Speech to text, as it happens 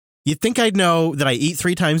You'd think I'd know that I eat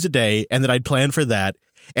 3 times a day and that I'd plan for that.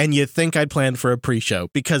 And you'd think I'd plan for a pre-show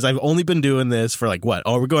because I've only been doing this for like, what?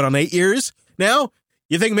 Oh, we're going on 8 years now?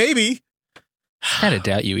 You think maybe? I had to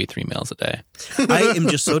doubt you eat 3 meals a day. I am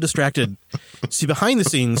just so distracted. See, behind the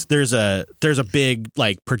scenes, there's a big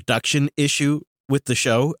like production issue with the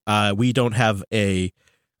show. We don't have a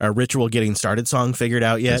ritual getting started song figured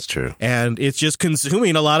out yet. That's true. And it's just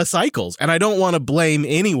consuming a lot of cycles. And I don't want to blame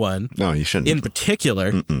anyone. No, you shouldn't. In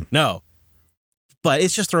particular. Mm-mm. No. But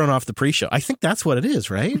it's just throwing off the pre-show. I think that's what it is,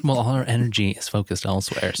 right? Well, all our energy is focused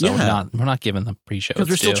elsewhere, so Yeah. we're not giving the pre-show. Because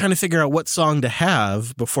we're still trying to figure out what song to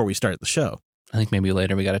have before we start the show. I think maybe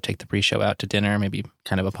later we got to take the pre-show out to dinner, maybe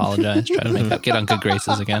kind of apologize, try to get on good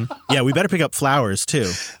graces again. Yeah, we better pick up flowers,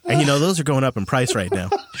 too. And, those are going up in price right now.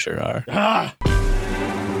 Sure are.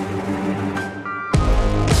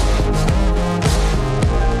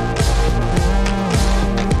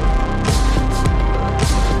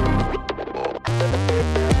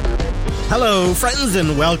 Hello, friends,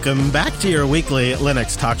 and welcome back to your weekly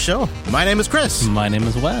Linux talk show. My name is Chris. My name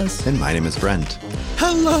is Wes. And my name is Brent.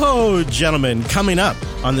 Hello, gentlemen. Coming up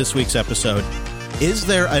on this week's episode, is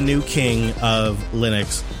there a new king of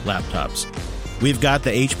Linux laptops? We've got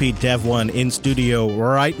the HP Dev 1 in studio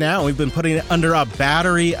right now. We've been putting it under a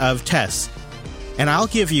battery of tests. And I'll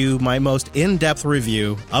give you my most in-depth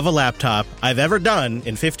review of a laptop I've ever done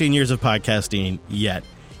in 15 years of podcasting yet.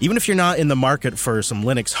 Even if you're not in the market for some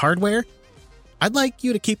Linux hardware, I'd like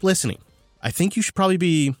you to keep listening. I think you should probably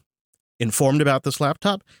be informed about this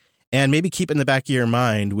laptop and maybe keep it in the back of your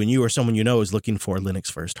mind when you or someone you know is looking for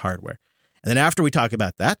Linux first hardware. And then after we talk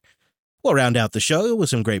about that, we'll round out the show with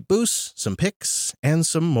some great boosts, some picks, and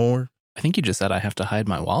some more. I think you just said I have to hide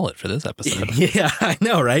my wallet for this episode. Yeah, I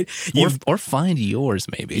know, right? Or find yours,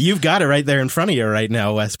 maybe. You've got it right there in front of you right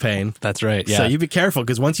now, Wes Payne. That's right, yeah. So you be careful,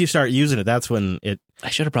 because once you start using it, that's when it... I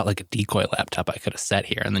should have brought like a decoy laptop I could have set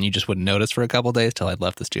here, and then you just wouldn't notice for a couple days till I'd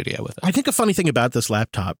left the studio with it. I think a funny thing about this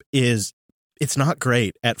laptop is it's not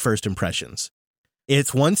great at first impressions.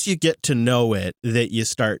 It's once you get to know it that you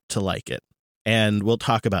start to like it. And we'll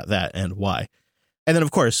talk about that and why. And then,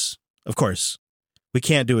 of course, we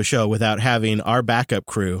can't do a show without having our backup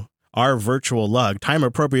crew, our virtual lug,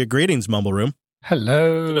 time-appropriate greetings, Mumble Room.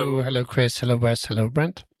 Hello, Chris. Hello, Wes. Hello,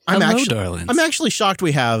 Brent. Darlings. I'm actually shocked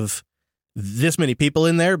we have this many people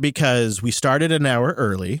in there because we started an hour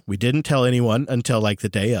early. We didn't tell anyone until like the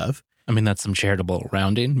day of. I mean, that's some charitable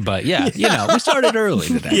rounding, but yeah, we started early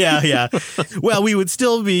today. Yeah. Well, we would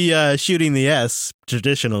still be shooting the S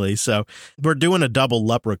traditionally. So we're doing a double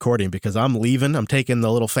LUP recording because I'm leaving. I'm taking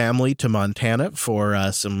the little family to Montana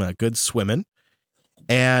for some good swimming.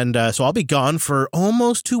 And so I'll be gone for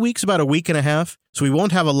almost 2 weeks, about a week and a half. So we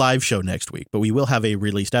won't have a live show next week, but we will have a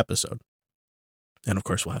released episode. And of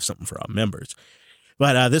course, we'll have something for our members.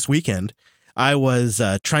 But this weekend, I was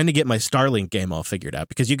trying to get my Starlink game all figured out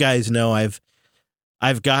because you guys know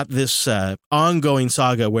I've got this ongoing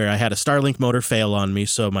saga where I had a Starlink motor fail on me,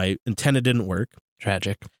 so my antenna didn't work.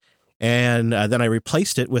 Tragic. And then I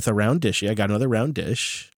replaced it with a round dishy. I got another round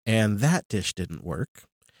dish, and that dish didn't work.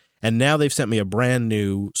 And now they've sent me a brand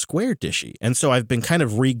new square dishy. And so I've been kind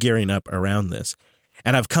of re-gearing up around this.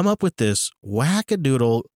 And I've come up with this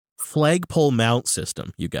wackadoodle flagpole mount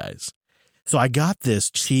system, you guys. So I got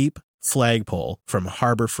this cheap flagpole from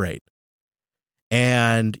Harbor Freight.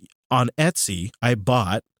 And on Etsy, I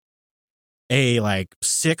bought a like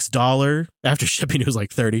 $6, after shipping it was like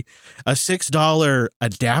 $30, a $6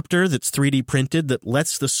 adapter that's 3D printed that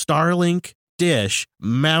lets the Starlink dish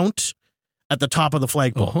mount at the top of the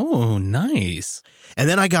flagpole. Oh, nice. And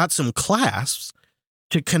then I got some clasps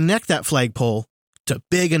to connect that flagpole to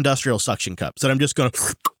big industrial suction cups that I'm just going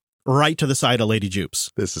to right to the side of Lady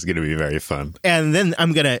Jupes. This is going to be very fun. And then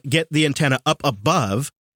I'm going to get the antenna up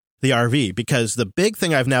above the RV because the big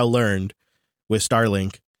thing I've now learned with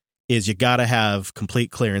Starlink is you got to have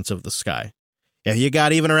complete clearance of the sky. If you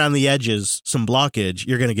got even around the edges some blockage,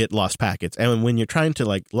 you're going to get lost packets. And when you're trying to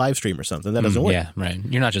like live stream or something, that doesn't work. Yeah, right.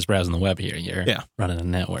 You're not just browsing the web here. You're running a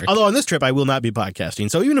network. Although on this trip, I will not be podcasting.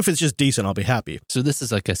 So even if it's just decent, I'll be happy. So this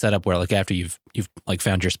is like a setup where like after you've like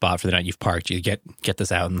found your spot for the night, you've parked, you get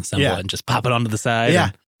this out and assemble it and just pop it onto the side. Yeah.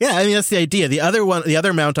 Yeah, I mean, that's the idea. The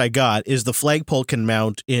other mount I got is the flagpole can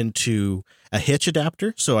mount into a hitch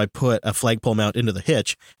adapter. So I put a flagpole mount into the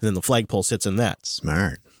hitch, and then the flagpole sits in that.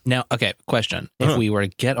 Smart. Now, okay, question. If we were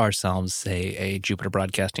to get ourselves, say, a Jupiter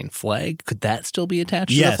Broadcasting flag, could that still be attached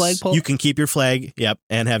to the flagpole? You can keep your flag,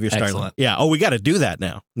 and have your Starlink. Excellent. Yeah. Oh, we got to do that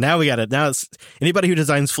now. Now it's anybody who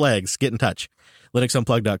designs flags, get in touch.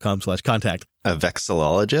 LinuxUnplugged.com/contact. A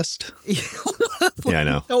vexillologist? Yeah, I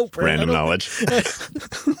know. No, Brent, Random knowledge.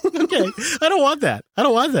 Okay. I don't want that. I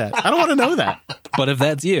don't want to know that. But if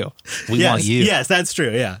that's you, we want you. Yes, that's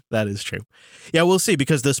true. Yeah, that is true. Yeah, we'll see,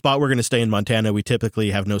 because the spot we're going to stay in Montana, we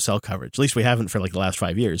typically have no cell coverage. At least we haven't for like the last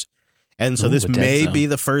 5 years. And so this may be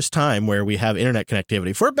the first time where we have internet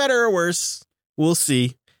connectivity, for better or worse. We'll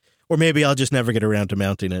see. Or maybe I'll just never get around to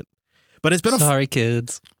mounting it. But it's been Sorry,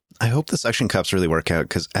 kids. I hope the suction cups really work out,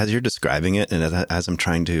 because as you're describing it and as I'm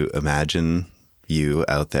trying to imagine you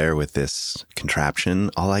out there with this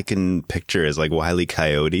contraption, all I can picture is like Wile E.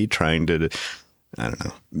 Coyote trying to, I don't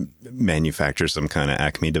know, manufacture some kind of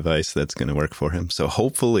Acme device that's going to work for him. So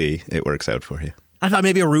hopefully it works out for you. I thought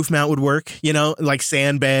maybe a roof mount would work, like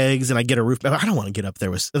sandbags, and I get a roof mount. I don't want to get up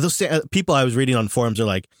there with those people I was reading on forums are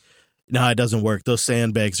like, no, it doesn't work. Those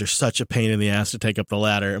sandbags are such a pain in the ass to take up the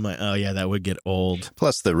ladder. I'm like, oh yeah, that would get old.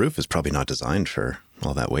 Plus the roof is probably not designed for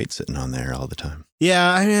all that weight sitting on there all the time.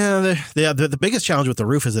 Yeah, the biggest challenge with the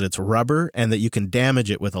roof is that it's rubber and that you can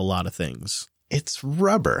damage it with a lot of things. It's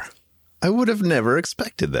rubber. I would have never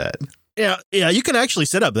expected that. Yeah, you can actually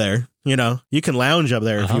sit up there. You can lounge up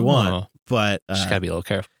there if you want. But just gotta be a little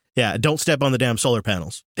careful. Yeah, don't step on the damn solar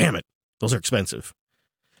panels. Damn it. Those are expensive.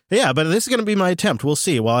 Yeah, but this is going to be my attempt. We'll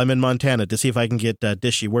see while I'm in Montana to see if I can get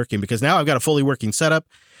Dishy working, because now I've got a fully working setup.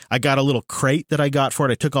 I got a little crate that I got for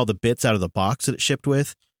it. I took all the bits out of the box that it shipped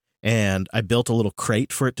with, and I built a little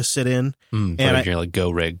crate for it to sit in. And your like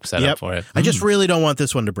Go rig setup for it. I just really don't want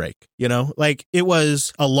this one to break. Like it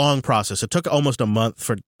was a long process. It took almost a month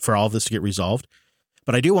for all of this to get resolved.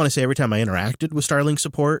 But I do want to say every time I interacted with Starlink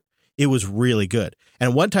support, it was really good.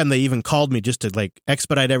 And one time they even called me just to like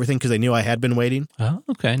expedite everything because they knew I had been waiting. Oh,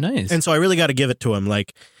 okay, nice. And so I really got to give it to them.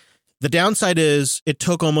 Like the downside is it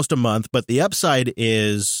took almost a month, but the upside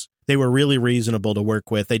is they were really reasonable to work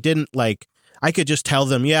with. They didn't like, I could just tell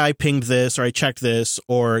them, yeah, I pinged this or I checked this,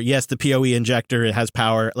 or yes, the PoE injector, it has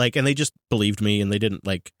power. Like, and they just believed me and they didn't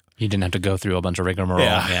like. You didn't have to go through a bunch of rigmarole.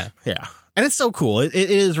 Yeah. And it's so cool. It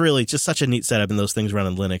is really just such a neat setup, and those things run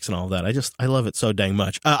on Linux and all that. I love it so dang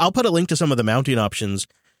much. I'll put a link to some of the mounting options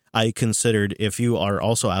I considered if you are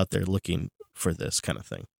also out there looking for this kind of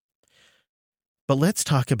thing. But let's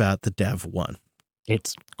talk about the Dev 1.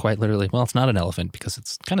 It's quite literally, well, it's not an elephant because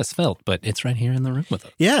it's kind of svelte, but it's right here in the room with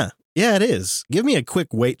us. Yeah, it is. Give me a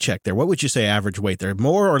quick weight check there. What would you say average weight there?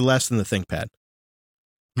 More or less than the ThinkPad?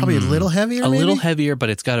 Probably a little heavier, maybe? Little heavier, but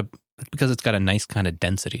it's got a nice kind of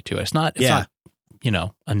density to it. It's not,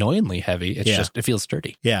 annoyingly heavy. It's just, it feels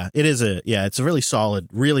sturdy. Yeah, it is it's a really solid.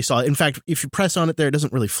 In fact, if you press on it there, it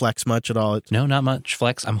doesn't really flex much at all. No, not much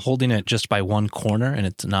flex. I'm holding it just by one corner and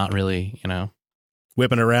it's not really,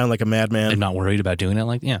 whipping around like a madman. I'm not worried about doing it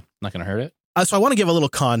not going to hurt it. So I want to give a little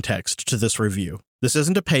context to this review. This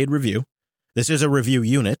isn't a paid review. This is a review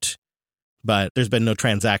unit, but there's been no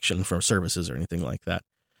transaction for services or anything like that.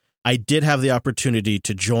 I did have the opportunity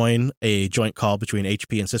to join a joint call between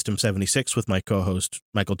HP and System 76 with my co-host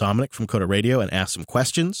Michael Dominic from Coda Radio and ask some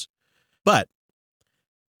questions. But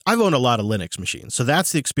I've owned a lot of Linux machines, so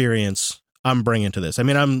that's the experience I'm bringing to this. I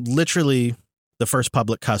mean, I'm literally the first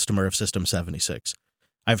public customer of System 76.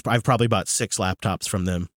 I've probably bought 6 laptops from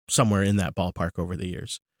them, somewhere in that ballpark over the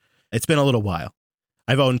years. It's been a little while.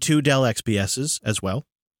 I've owned 2 Dell XPSs as well.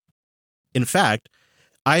 In fact,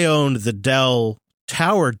 I owned the Dell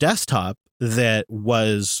Tower desktop that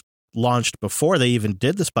was launched before they even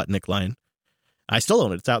did the Sputnik line. I still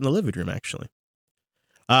own it. It's out in the living room, actually.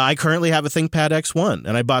 I currently have a ThinkPad X1,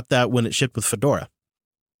 and I bought that when it shipped with Fedora.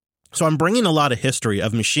 So I'm bringing a lot of history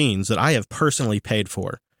of machines that I have personally paid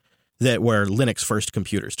for that were Linux first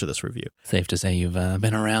computers to this review. Safe to say you've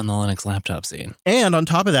been around the Linux laptop scene. And on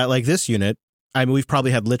top of that, like this unit, we've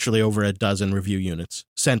probably had literally over a dozen review units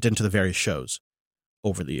sent into the various shows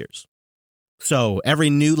over the years. So every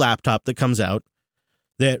new laptop that comes out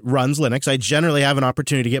that runs Linux, I generally have an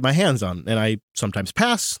opportunity to get my hands on, and I sometimes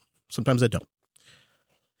pass, sometimes I don't.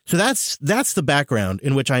 So that's the background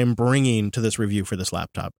in which I am bringing to this review for this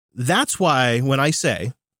laptop. That's why when I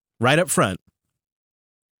say right up front,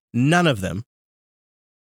 none of them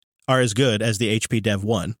are as good as the HP Dev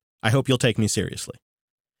 1, I hope you'll take me seriously.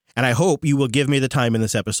 And I hope you will give me the time in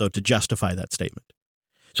this episode to justify that statement.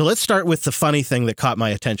 So let's start with the funny thing that caught my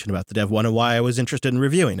attention about the Dev 1 and why I was interested in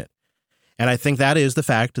reviewing it. And I think that is the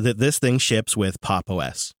fact that this thing ships with Pop!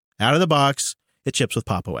 OS. Out of the box, it ships with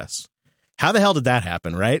Pop! OS. How the hell did that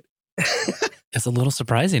happen, right? It's a little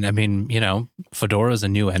surprising. I mean, Fedora is a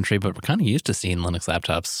new entry, but we're kind of used to seeing Linux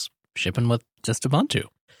laptops shipping with just Ubuntu.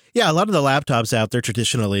 Yeah, a lot of the laptops out there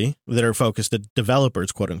traditionally that are focused at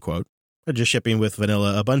developers, quote unquote, are just shipping with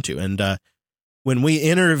vanilla Ubuntu. And when we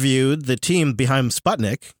interviewed the team behind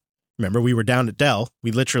Sputnik, remember we were down at Dell,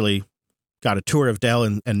 we literally got a tour of Dell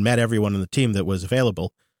and met everyone on the team that was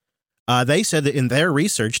available. They said that in their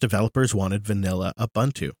research, developers wanted vanilla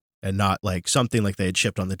Ubuntu and not like something like they had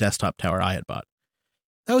shipped on the desktop tower I had bought.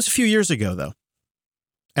 That was a few years ago, though.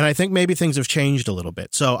 And I think maybe things have changed a little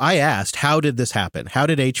bit. So I asked, how did this happen? How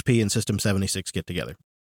did HP and System76 get together?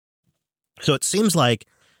 So it seems like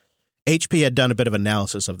HP had done a bit of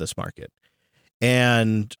analysis of this market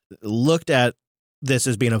and looked at this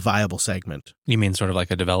as being a viable segment. You mean sort of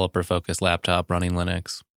like a developer-focused laptop running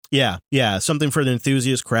Linux? Yeah. Something for the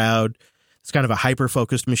enthusiast crowd. It's kind of a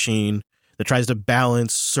hyper-focused machine that tries to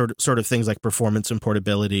balance sort of things like performance and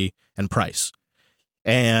portability and price,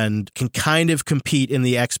 and can kind of compete in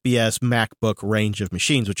the XPS MacBook range of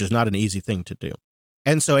machines, which is not an easy thing to do.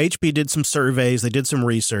 And so HP did some surveys, they did some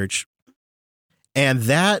research, and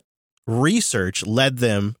that research led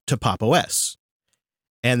them to Pop! OS.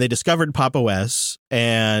 And they discovered Pop! OS,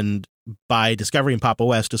 and by discovering Pop!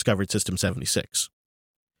 OS, discovered System76.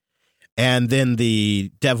 And then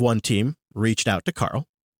the Dev1 team reached out to Carl,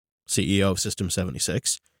 CEO of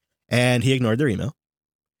System76, and he ignored their email.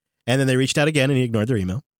 And then they reached out again and he ignored their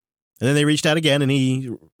email. And then they reached out again and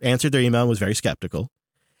he answered their email and was very skeptical.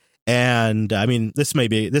 And I mean, this may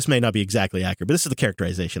not be exactly accurate, but this is the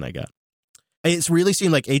characterization I got. It's really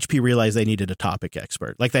seemed like HP realized they needed a topic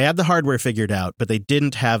expert. Like they had the hardware figured out, but they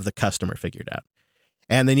didn't have the customer figured out.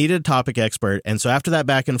 And they needed a topic expert. And so after that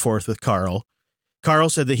back and forth with Carl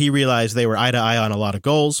said that he realized they were eye to eye on a lot of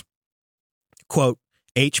goals. Quote,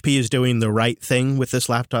 HP is doing the right thing with this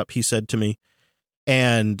laptop, he said to me.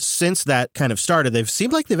 And since that kind of started, they've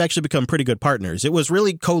seemed like they've actually become pretty good partners. It was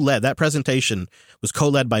really co-led. That presentation was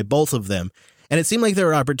co-led by both of them. And it seemed like there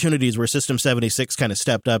were opportunities where System76 kind of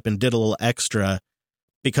stepped up and did a little extra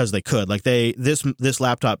because they could. Like this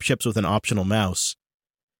laptop ships with an optional mouse.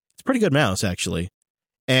 It's a pretty good mouse, actually.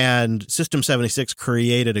 And System76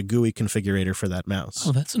 created a GUI configurator for that mouse.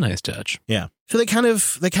 Oh, that's a nice touch. Yeah. So they kind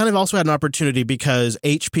of also had an opportunity because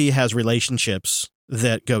HP has relationships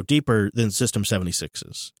that go deeper than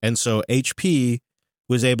System76's. And so HP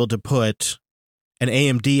was able to put an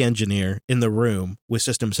AMD engineer in the room with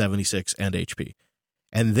System76 and HP.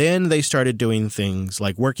 And then they started doing things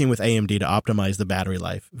like working with AMD to optimize the battery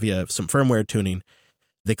life via some firmware tuning.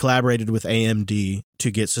 They collaborated with AMD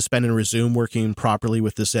to get suspend and resume working properly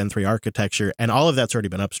with the Zen 3 architecture, and all of that's already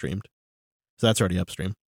been upstreamed. So that's already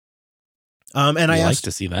upstream. And I like asked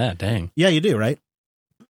to see that. Dang. Yeah, you do, right?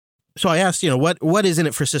 So I asked, what is in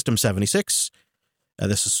it for System76?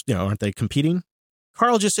 This is, aren't they competing?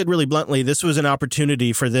 Carl just said really bluntly, this was an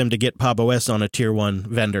opportunity for them to get Pop! OS on a tier 1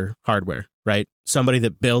 vendor hardware, right? Somebody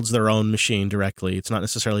that builds their own machine directly. It's not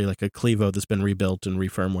necessarily like a Clevo that's been rebuilt and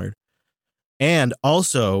refirmwared. And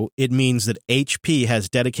also, it means that HP has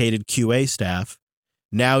dedicated QA staff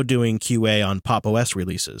now doing QA on Pop! OS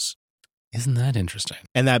releases. Isn't that interesting?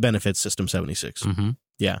 And that benefits System76. Mm-hmm.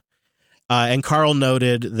 Yeah. And Carl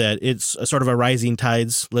noted that it's a sort of a rising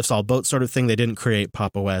tides lifts all boats sort of thing. They didn't create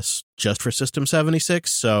Pop! OS just for System76.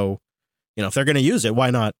 So, if they're going to use it, why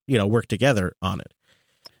not, work together on it?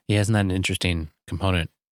 Yeah, isn't that an interesting component?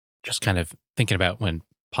 Just kind of thinking about when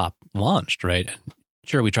Pop launched, right?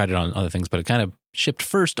 Sure, we tried it on other things, but it kind of shipped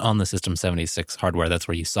first on the System76 hardware. That's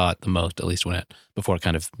where you saw it the most, at least before it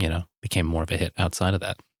kind of, became more of a hit outside of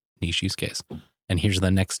that niche use case. And here's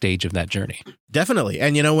the next stage of that journey. Definitely.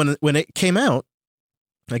 And, when it came out,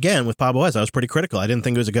 again, with Pop! OS, I was pretty critical. I didn't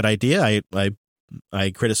think it was a good idea.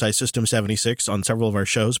 I criticized System76 on several of our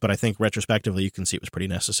shows, but I think retrospectively you can see it was pretty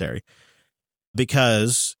necessary.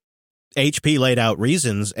 Because HP laid out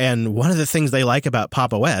reasons, and one of the things they like about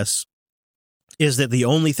Pop! OS is that the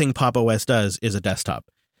only thing Pop! OS does is a desktop.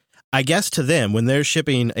 I guess to them, when they're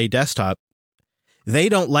shipping a desktop, they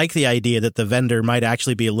don't like the idea that the vendor might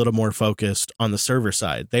actually be a little more focused on the server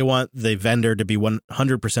side. They want the vendor to be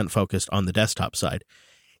 100% focused on the desktop side.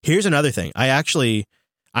 Here's another thing. I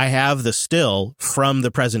have the still from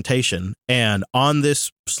the presentation, and on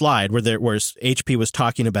this slide where HP was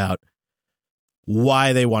talking about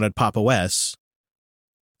why they wanted Pop! OS,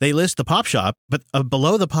 they list the Pop Shop, but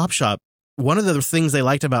below the Pop Shop, one of the things they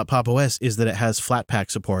liked about Pop! OS is that it has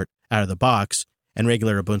Flatpak support out of the box, and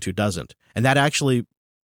regular Ubuntu doesn't. And that actually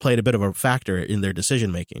played a bit of a factor in their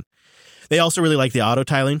decision-making. They also really like the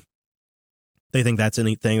auto-tiling. They think that's a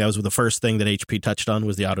neat thing. That was the first thing that HP touched on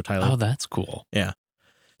was the auto-tiling. Oh, that's cool. Yeah.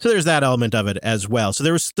 So there's that element of it as well. So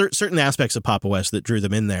there was certain aspects of Pop! OS that drew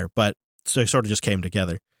them in there, but so it sort of just came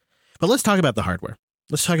together. But let's talk about the hardware.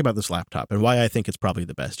 Let's talk about this laptop and why I think it's probably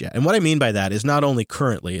the best yet. And what I mean by that is not only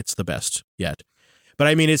currently it's the best yet, but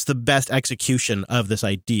I mean it's the best execution of this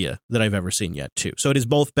idea that I've ever seen yet, too. So it is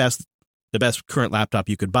both the best current laptop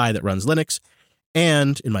you could buy that runs Linux,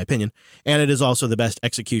 and, in my opinion, and it is also the best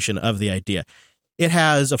execution of the idea. It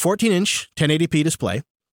has a 14-inch 1080p display,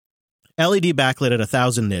 LED backlit at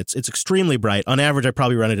 1,000 nits. It's extremely bright. On average, I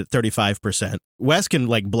probably run it at 35%. Wes can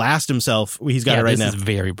like blast himself. He's got it right now. This is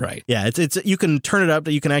very bright. Yeah, it's you can turn it up.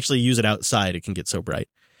 You can actually use it outside. It can get so bright.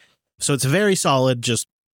 So it's a very solid, just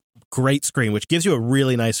great screen, which gives you a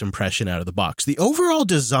really nice impression out of the box. The overall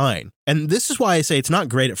design, and this is why I say it's not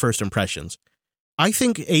great at first impressions. I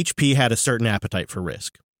think HP had a certain appetite for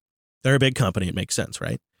risk. They're a big company. It makes sense,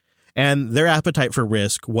 right? And their appetite for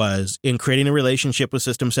risk was in creating a relationship with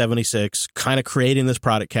System 76, kind of creating this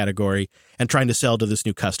product category and trying to sell to this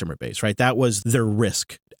new customer base, right? That was their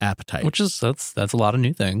risk appetite. Which is, that's a lot of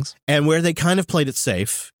new things. And where they kind of played it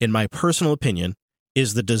safe, in my personal opinion,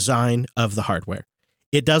 is the design of the hardware.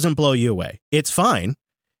 It doesn't blow you away. It's fine.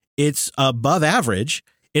 It's above average.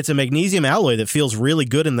 It's a magnesium alloy that feels really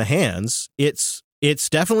good in the hands. It's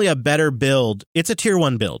definitely a better build. It's a tier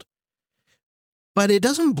 1 build. But it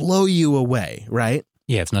doesn't blow you away, right?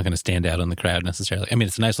 Yeah, it's not going to stand out in the crowd necessarily. I mean,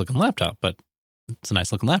 it's a nice looking laptop, but it's a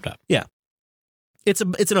nice looking laptop. Yeah. It's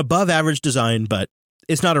an above average design, but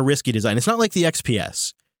it's not a risky design. It's not like the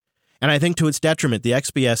XPS. And I think to its detriment, the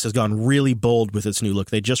XPS has gone really bold with its new look.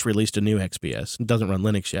 They just released a new XPS. It doesn't run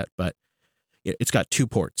Linux yet, but it's got 2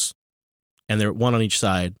 ports. And they're one on each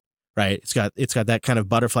side, right? It's got that kind of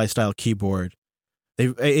butterfly style keyboard.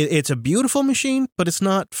 It's a beautiful machine, but it's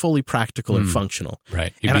not fully practical or functional.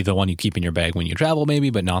 Right. It'd be the one you keep in your bag when you travel, maybe,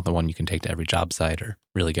 but not the one you can take to every job site or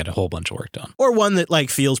really get a whole bunch of work done. Or one that like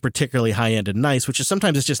feels particularly high-end and nice, which is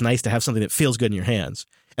sometimes it's just nice to have something that feels good in your hands.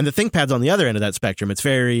 And the ThinkPad's on the other end of that spectrum. It's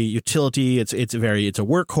very utility. It's a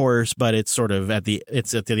workhorse, but it's sort of at the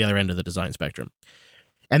other end of the design spectrum.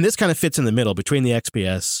 And this kind of fits in the middle between the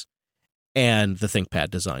XPS and the ThinkPad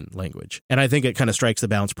design language. And I think it kind of strikes the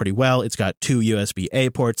balance pretty well. It's got 2 USB-A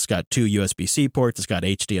ports, it's got 2 USB-C ports, it's got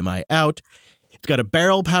HDMI out, it's got a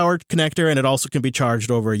barrel-powered connector, and it also can be charged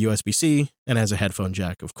over a USB-C and has a headphone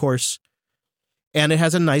jack, of course. And it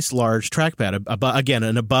has a nice large trackpad, again,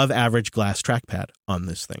 an above-average glass trackpad on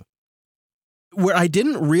this thing. Where I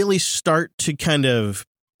didn't really start to kind of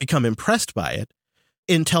become impressed by it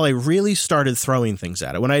until I really started throwing things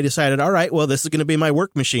at it. When I decided, all right, well, this is going to be my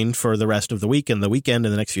work machine for the rest of the week and the weekend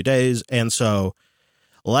and the next few days. And so,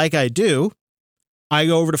 like I do, I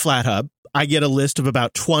go over to FlatHub. I get a list of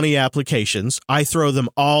about 20 applications. I throw them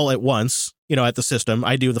all at once, at the system.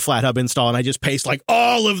 I do the FlatHub install, and I just paste like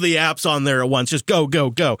all of the apps on there at once. Just go, go,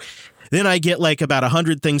 go. Then I get like about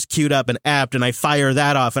 100 things queued up and apped, and I fire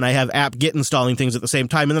that off, and I have apt-get installing things at the same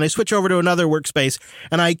time. And then I switch over to another workspace,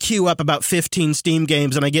 and I queue up about 15 Steam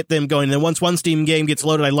games, and I get them going. And then once one Steam game gets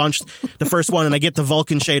loaded, I launch the first one, and I get the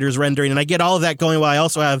Vulkan shaders rendering, and I get all of that going while I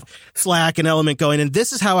also have Slack and Element going. And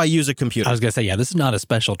this is how I use a computer. I was going to say, yeah, this is not a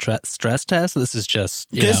special stress test. This is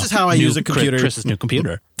just, this is how I use a computer. Chris's new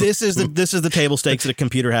computer. This is the table stakes that a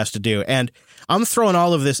computer has to do. And I'm throwing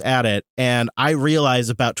all of this at it, and I realize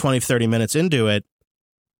about 20, 30 minutes into it,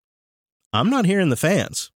 I'm not hearing the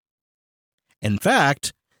fans. In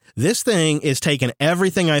fact, this thing is taking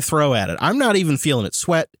everything I throw at it. I'm not even feeling it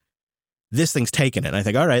sweat. This thing's taking it. And I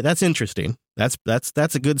think, all right, that's interesting. That's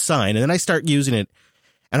a good sign. And then I start using it,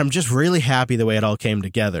 and I'm just really happy the way it all came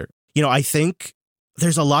together. I think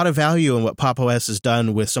there's a lot of value in what Pop! OS has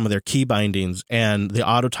done with some of their key bindings and the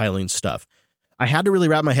auto tiling stuff. I had to really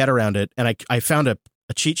wrap my head around it, and I found a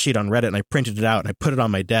cheat sheet on Reddit, and I printed it out, and I put it on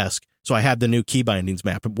my desk, so I had the new key bindings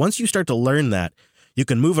map. But once you start to learn that, you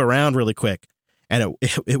can move around really quick, and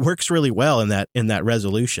it works really well in that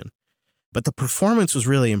resolution. But the performance was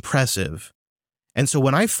really impressive. And so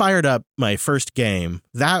when I fired up my first game,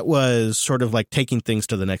 that was sort of like taking things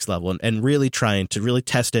to the next level and really trying to really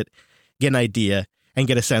test it, get an idea, and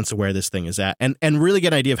get a sense of where this thing is at, and really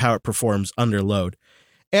get an idea of how it performs under load,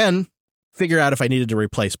 and figure out if I needed to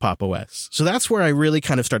replace Pop! OS. So that's where I really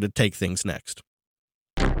kind of started to take things next.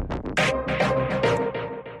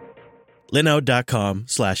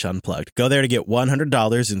 Linode.com/unplugged. Go there to get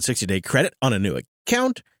 $100 in 60-day credit on a new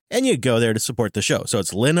account, and you go there to support the show. So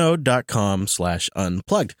it's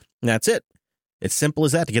Linode.com/unplugged. And that's it. It's simple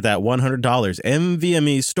as that to get that $100.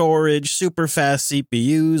 NVMe storage, super fast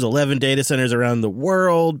CPUs, 11 data centers around the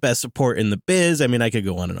world, best support in the biz. I mean, I could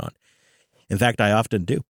go on and on. In fact, I often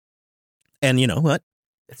do. And you know what?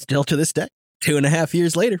 It's still to this day, 2.5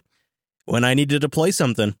 years later, when I need to deploy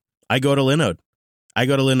something, I go to Linode. I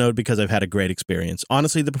go to Linode because I've had a great experience.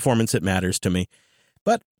 Honestly, the performance, it matters to me.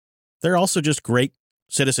 But they're also just great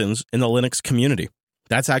citizens in the Linux community.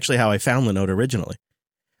 That's actually how I found Linode originally.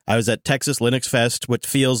 I was at Texas Linux Fest, what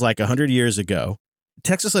feels like 100 years ago.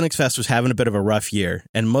 Texas Linux Fest was having a bit of a rough year,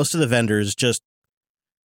 and most of the vendors just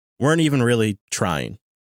weren't even really trying.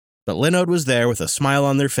 But Linode was there with a smile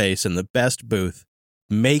on their face in the best booth,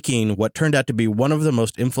 making what turned out to be one of the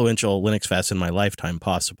most influential Linux fests in my lifetime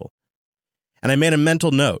possible. And I made a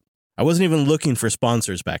mental note. I wasn't even looking for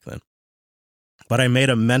sponsors back then. But I made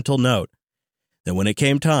a mental note that when it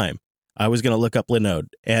came time, I was going to look up Linode.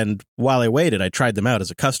 And while I waited, I tried them out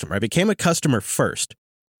as a customer. I became a customer first.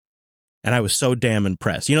 And I was so damn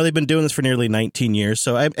impressed. You know, they've been doing this for nearly 19 years,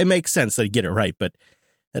 so it makes sense that you get it right. But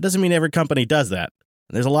that doesn't mean every company does that.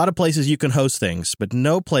 There's a lot of places you can host things, but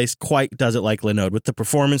no place quite does it like Linode with the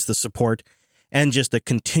performance, the support, and just the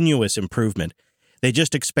continuous improvement. They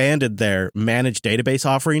just expanded their managed database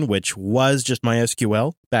offering, which was just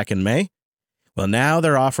MySQL back in May. Well, now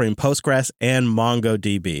they're offering Postgres and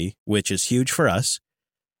MongoDB, which is huge for us.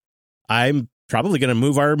 I'm probably going to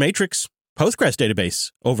move our Matrix Postgres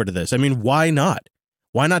database over to this. I mean, why not?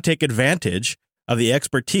 Why not take advantage of the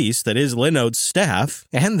expertise that is Linode's staff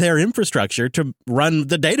and their infrastructure to run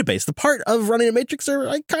the database? The part of running a Matrix server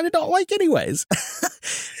I kind of don't like anyways.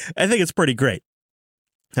 I think it's pretty great.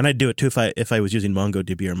 And I'd do it too if I was using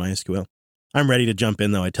MongoDB or MySQL. I'm ready to jump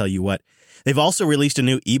in, though, I tell you what. They've also released a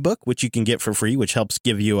new ebook, which you can get for free, which helps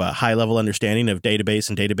give you a high-level understanding of database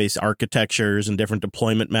and database architectures and different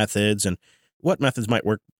deployment methods and what methods might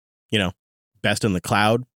work, best in the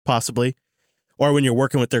cloud, possibly. Or when you're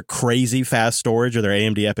working with their crazy fast storage or their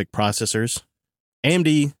AMD EPYC processors.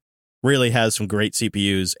 AMD really has some great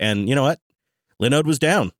CPUs. And you know what? Linode was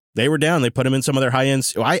down. They were down. They put them in some of their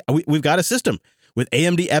high-end. We've got a system with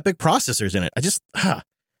AMD EPYC processors in it.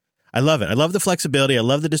 I love it. I love the flexibility. I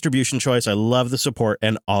love the distribution choice. I love the support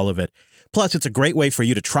and all of it. Plus, it's a great way for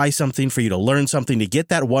you to try something, for you to learn something, to get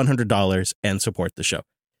that $100 and support the show.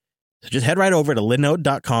 So just head right over to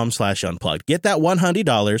linode.com/unplugged. Get that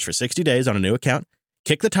 $100 for 60 days on a new account.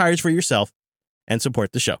 Kick the tires for yourself and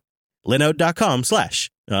support the show.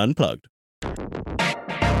 linode.com/unplugged.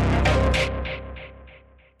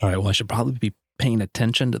 All right, well, I should probably be paying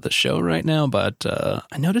attention to the show right now, but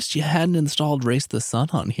I noticed you hadn't installed Race the Sun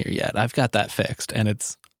on here yet. I've got that fixed, and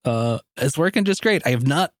it's working just great. I have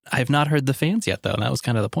not heard the fans yet, though, and that was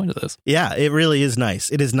kind of the point of this. Yeah, it really is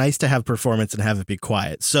nice. It is nice to have performance and have it be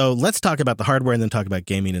quiet. So let's talk about the hardware and then talk about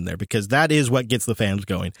gaming in there, because that is what gets the fans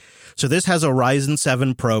going. So this has a Ryzen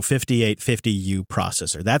 7 Pro 5850U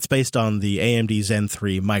processor. That's based on the AMD Zen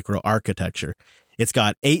 3 microarchitecture. It's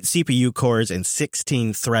got 8 CPU cores and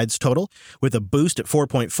 16 threads total, with a boost at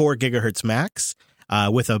 4.4 gigahertz max,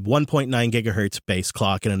 with a 1.9 gigahertz base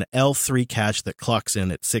clock and an L3 cache that clocks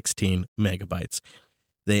in at 16 megabytes.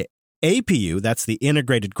 The APU, that's the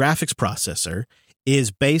integrated graphics processor,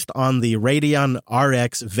 is based on the Radeon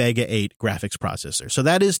RX Vega 8 graphics processor. So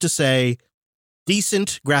that is to say,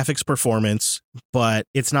 decent graphics performance, but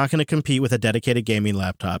it's not going to compete with a dedicated gaming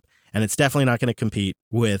laptop. And it's definitely not going to compete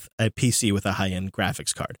with a PC with a high-end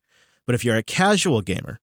graphics card. But if you're a casual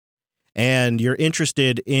gamer and you're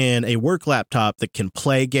interested in a work laptop that can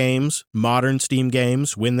play games, modern Steam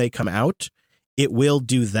games, when they come out, it will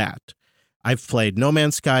do that. I've played No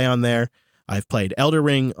Man's Sky on there. I've played Elden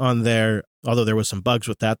Ring on there, although there was some bugs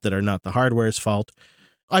with that are not the hardware's fault.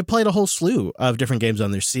 I played a whole slew of different games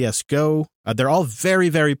on there. CSGO. They're all very,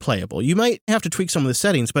 very playable. You might have to tweak some of the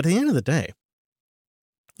settings, but at the end of the day,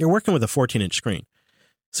 you're working with a 14-inch screen.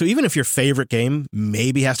 So even if your favorite game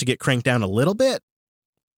maybe has to get cranked down a little bit,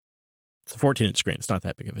 it's a 14-inch screen. It's not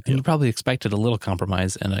that big of a deal. And you probably expected a little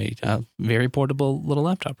compromise in a very portable little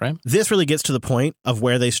laptop, right? This really gets to the point of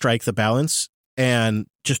where they strike the balance. And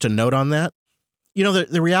just a note on that,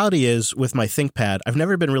 the reality is with my ThinkPad, I've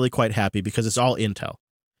never been really quite happy because it's all Intel.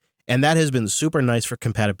 And that has been super nice for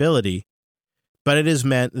compatibility, but it has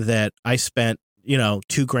meant that I spent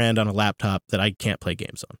 $2,000 on a laptop that I can't play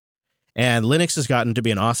games on. And Linux has gotten to be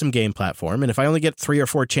an awesome game platform. And if I only get 3 or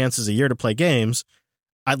 4 chances a year to play games,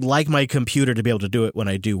 I'd like my computer to be able to do it when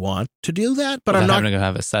I do want to do that. But I'm not having to go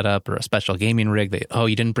have a setup or a special gaming rig that,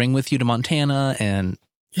 you didn't bring with you to Montana. And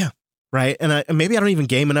yeah, right. And maybe I don't even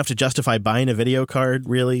game enough to justify buying a video card,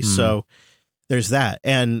 really. So there's that.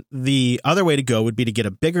 And the other way to go would be to get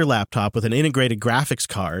a bigger laptop with an integrated graphics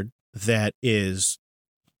card that is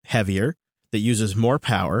heavier, that uses more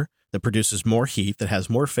power, that produces more heat, that has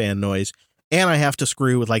more fan noise, and I have to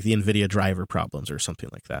screw with like the NVIDIA driver problems or something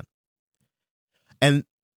like that. And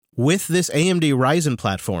with this AMD Ryzen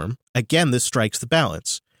platform, again, this strikes the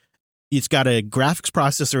balance. It's got a graphics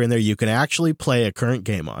processor in there you can actually play a current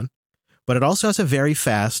game on, but it also has a very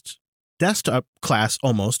fast desktop class,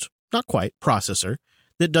 almost, not quite, processor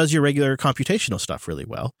that does your regular computational stuff really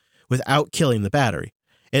well without killing the battery.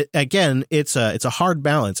 It's a hard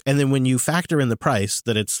balance. And then when you factor in the price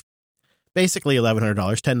that it's basically $1,100,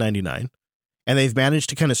 $1,099, and they've managed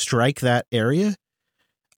to kind of strike that area,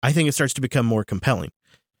 I think it starts to become more compelling.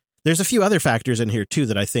 There's a few other factors in here, too,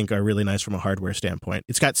 that I think are really nice from a hardware standpoint.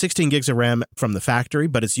 It's got 16 gigs of RAM from the factory,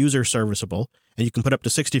 but it's user serviceable, and you can put up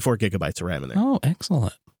to 64 gigabytes of RAM in there. Oh,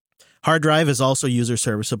 excellent. Hard drive is also user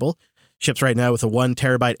serviceable. Ships right now with a 1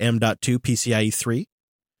 terabyte M.2 PCIe 3,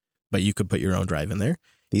 but you could put your own drive in there.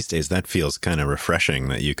 These days, that feels kind of refreshing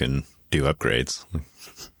that you can do upgrades.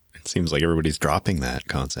 It seems like everybody's dropping that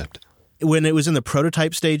concept. When it was in the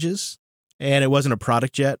prototype stages, and it wasn't a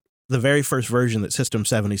product yet, the very first version that System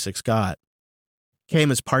 76 got came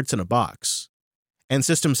as parts in a box, and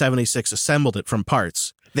System 76 assembled it from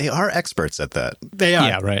parts. They are experts at that. They are.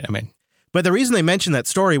 Yeah, right. I mean, But the reason they mentioned that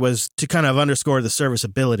story was to kind of underscore the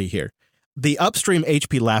serviceability here. The upstream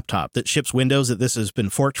HP laptop that ships Windows that this has been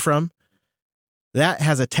forked from, that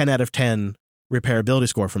has a 10 out of 10 repairability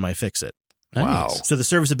score from iFixit. nice. Wow. So the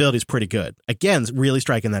serviceability is pretty good. Again, really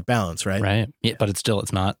striking that balance, right? Right. Yeah, but it's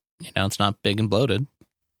not, it's not big and bloated.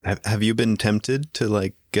 Have you been tempted to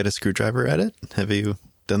like get a screwdriver at it? Have you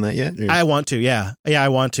done that yet? Or- I want to, yeah. Yeah, I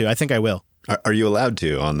want to. I think I will. Are you allowed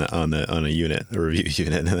to on a unit, a review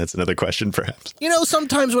unit? And that's another question, perhaps. You know,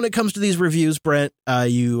 sometimes when it comes to these reviews, Brent,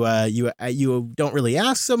 you don't really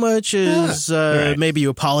ask so much as right. maybe you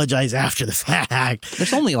apologize after the fact.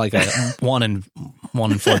 There's only like a 1 in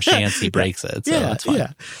 4 chance he breaks it. So that's fine.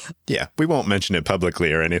 Yeah. Yeah, we won't mention it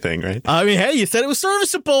publicly or anything, right? I mean, hey, you said it was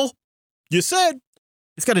serviceable. You said.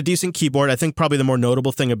 It's got a decent keyboard. I think probably the more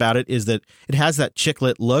notable thing about it is that it has that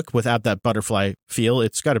chiclet look without that butterfly feel.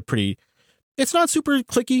 It's got a pretty... It's not super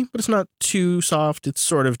clicky, but it's not too soft. It's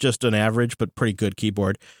sort of just an average, but pretty good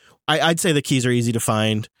keyboard. I'd say the keys are easy to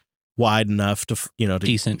find, wide enough to,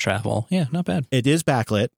 Decent travel. Yeah, not bad. It is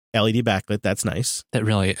backlit, LED backlit. That's nice. That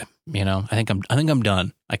really, I think I'm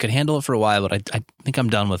done. I could handle it for a while, but I think I'm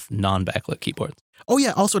done with non-backlit keyboards. Oh,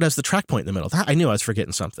 yeah. Also, it has the track point in the middle. I knew I was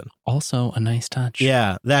forgetting something. Also, a nice touch.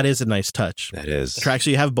 Yeah, that is a nice touch. That is. Track,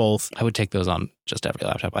 so you have both. I would take those on just every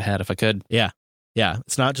laptop I had if I could. Yeah,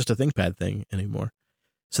 it's not just a ThinkPad thing anymore.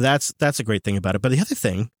 So that's a great thing about it. But the other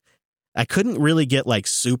thing, I couldn't really get like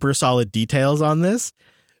super solid details on this,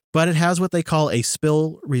 but it has what they call a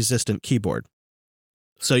spill-resistant keyboard.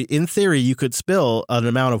 So in theory, you could spill an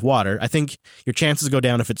amount of water. I think your chances go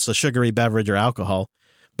down if it's a sugary beverage or alcohol.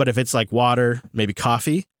 But if it's like water, maybe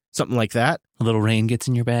coffee, something like that. A little rain gets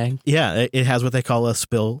in your bag. Yeah, it has what they call a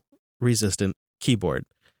spill-resistant keyboard.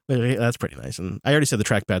 That's pretty nice. And I already said the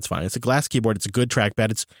trackpad's fine. It's a glass keyboard. It's a good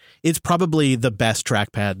trackpad. It's probably the best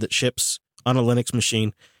trackpad that ships on a Linux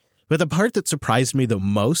machine. But the part that surprised me the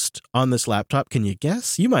most on this laptop, can you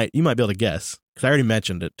guess? You might be able to guess because I already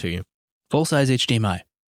mentioned it to you. Full-size HDMI.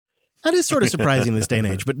 That is sort of surprising in this day and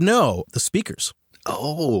age. But no, the speakers.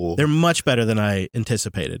 Oh. They're much better than I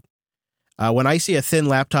anticipated. When I see a thin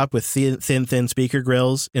laptop with thin speaker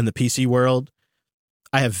grills in the PC world,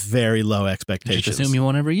 I have very low expectations. Just assume you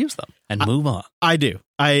won't ever use them and move on. I do.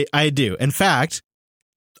 I do. In fact,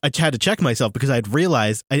 I had to check myself because I'd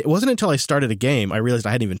realized, it wasn't until I started a game, I realized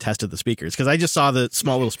I hadn't even tested the speakers because I just saw the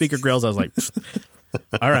small little speaker grills. I was like,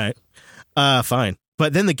 all right, fine.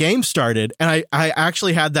 But then the game started and I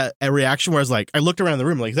actually had a reaction where I was like, I looked around the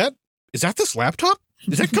room like, is that this laptop?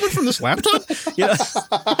 Is that coming from this laptop?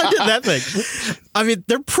 I did that thing. I mean,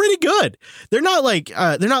 they're pretty good. They're not like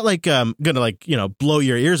gonna blow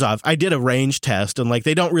your ears off. I did a range test and like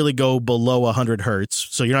they don't really go below 100 hertz,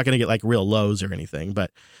 so you're not gonna get like real lows or anything. But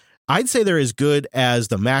I'd say they're as good as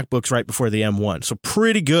the MacBooks right before the M1. So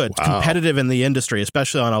pretty good, Wow. competitive in the industry,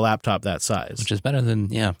 especially on a laptop that size. Which is better than,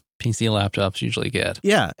 PC laptops usually get.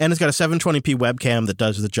 Yeah, and it's got a 720p webcam that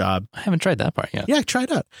does the job. I haven't tried that part yet. Yeah, try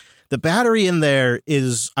it out. The battery in there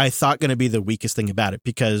is, I thought, going to be the weakest thing about it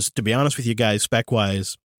because, to be honest with you guys,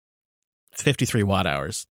 spec-wise, 53 watt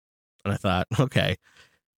hours. And I thought, okay,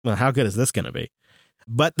 well, how good is this going to be?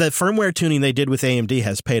 But the firmware tuning they did with AMD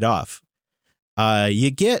has paid off.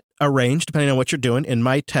 You get a range, depending on what you're doing. In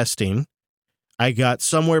my testing, I got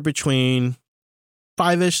somewhere between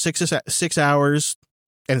 5-ish, 6 hours,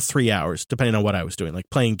 and 3 hours, depending on what I was doing, like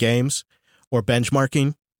playing games or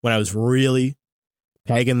benchmarking when I was really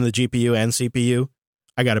pegging the GPU and CPU.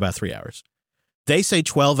 I got about 3 hours. They say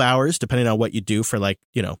 12 hours, depending on what you do for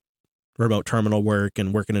remote terminal work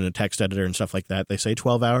and working in a text editor and stuff like that. They say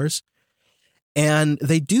 12 hours. And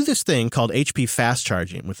they do this thing called HP fast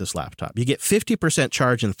charging with this laptop. You get 50%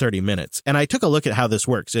 charge in 30 minutes. And I took a look at how this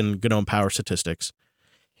works in GNOME Power Statistics.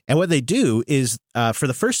 And what they do is for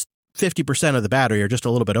the first 50% of the battery, or just a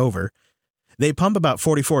little bit over, they pump about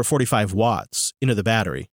 44 or 45 watts into the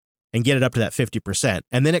battery and get it up to that 50%.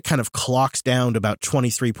 And then it kind of clocks down to about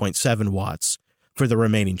 23.7 watts for the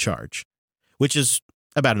remaining charge, which is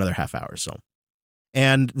about another half hour. So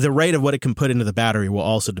And the rate of what it can put into the battery will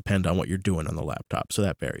also depend on what you're doing on the laptop. So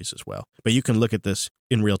that varies as well. But you can look at this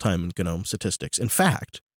in real time in GNOME statistics. In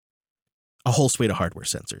fact, a whole suite of hardware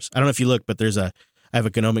sensors. I don't know if you look, but I have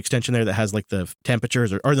a GNOME extension there that has like the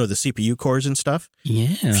temperatures or no, the CPU cores and stuff. Yeah.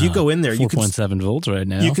 If you go in there, 4.7 volts right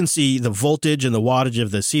now. You can see the voltage and the wattage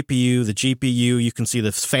of the CPU, the GPU. You can see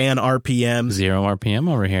the fan RPM. 0 RPM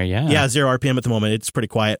over here, yeah. Yeah, 0 RPM at the moment. It's pretty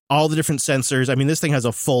quiet. All the different sensors. I mean, this thing has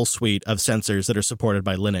a full suite of sensors that are supported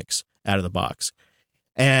by Linux out of the box.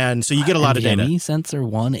 And so you get a lot of data. NVMe sensor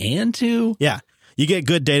 1 and 2? Yeah. You get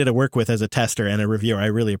good data to work with as a tester and a reviewer. I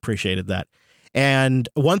really appreciated that. And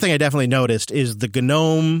one thing I definitely noticed is the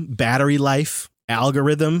GNOME battery life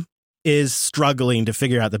algorithm is struggling to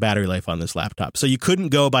figure out the battery life on this laptop. So you couldn't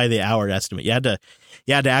go by the hour estimate. You had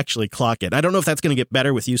to actually clock it. I don't know if that's going to get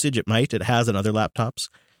better with usage. It might. It has on other laptops.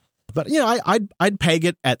 But, I'd peg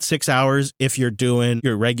it at 6 hours if you're doing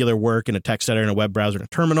your regular work in a text editor, in a web browser, and a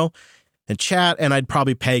terminal, and chat. And I'd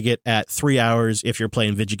probably peg it at 3 hours if you're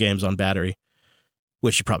playing video games on battery,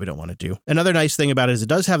 which you probably don't want to do. Another nice thing about it is it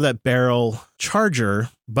does have that barrel charger,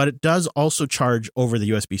 but it does also charge over the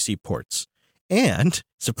USB-C ports. And,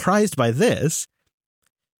 surprised by this,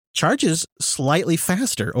 charges slightly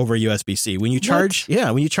faster over USB-C. When you charge,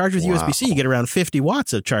 when you charge with USB-C, you get around 50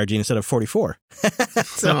 watts of charging instead of 44.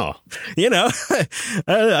 So,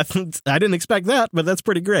 I didn't expect that, but that's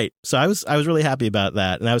pretty great. So I was really happy about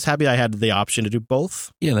that. And I was happy I had the option to do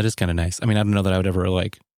both. Yeah, that is kind of nice. I mean, I don't know that I would ever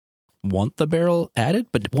want the barrel added,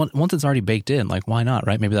 but once it's already baked in, why not,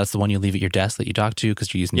 right? Maybe that's the one you leave at your desk that you dock to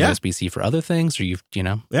because you're using USB-C for other things, or a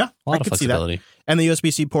lot of flexibility. And the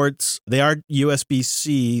USB-C ports, they are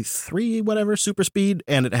USB-C 3, whatever, super speed,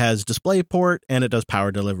 and it has DisplayPort, and it does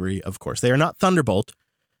power delivery, of course. They are not Thunderbolt.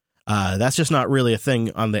 That's just not really a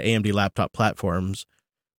thing on the AMD laptop platforms.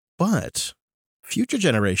 But future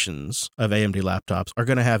generations of AMD laptops are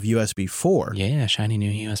going to have USB 4. Yeah, shiny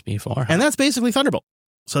new USB 4. And that's basically Thunderbolt.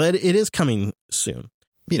 So that it is coming soon.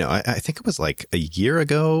 I think it was like a year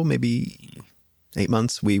ago, maybe 8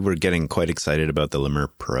 months, we were getting quite excited about the Lemur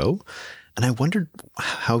Pro. And I wondered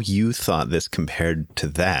how you thought this compared to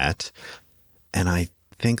that. And I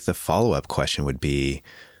think the follow-up question would be,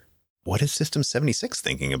 what is System 76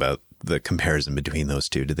 thinking about the comparison between those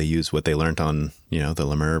two? Did they use what they learned on, the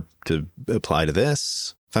Lemur to apply to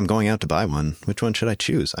this? If I'm going out to buy one, which one should I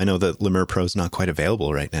choose? I know that Lemur Pro is not quite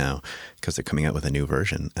available right now because they're coming out with a new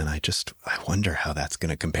version. And I wonder how that's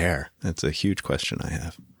going to compare. That's a huge question I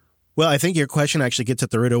have. Well, I think your question actually gets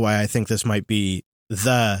at the root of why I think this might be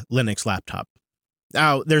the Linux laptop.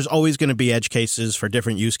 Now, there's always going to be edge cases for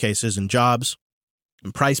different use cases and jobs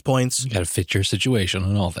and price points. You got to fit your situation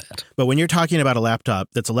and all that. But when you're talking about a laptop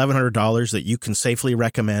that's $1,100 that you can safely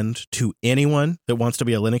recommend to anyone that wants to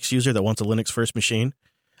be a Linux user, that wants a Linux first machine,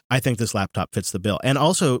 I think this laptop fits the bill. And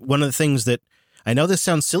also, one of the things that, I know this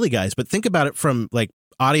sounds silly, guys, but think about it from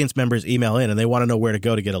audience members email in and they want to know where to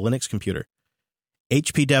go to get a Linux computer.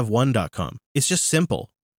 hpdev1.com. It's just simple,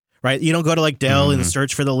 right? You don't go to Dell and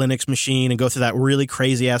search for the Linux machine and go through that really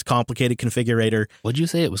crazy ass complicated configurator. What'd you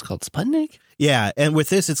say it was called? Sputnik? Yeah. And with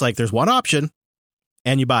this, it's there's one option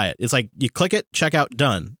and you buy it. It's you click it, check out,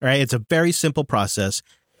 done, right? It's a very simple process.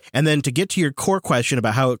 And then to get to your core question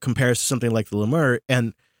about how it compares to something like the Lemur,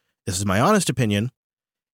 and this is my honest opinion,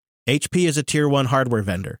 HP is a tier 1 hardware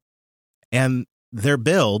vendor, and their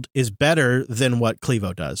build is better than what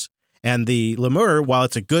Clevo does. And the Lemur, while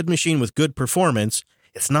it's a good machine with good performance,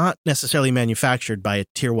 it's not necessarily manufactured by a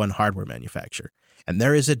tier 1 hardware manufacturer. And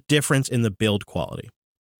there is a difference in the build quality.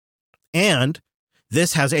 And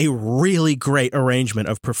this has a really great arrangement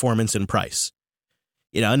of performance and price.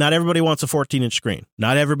 Not everybody wants a 14-inch screen.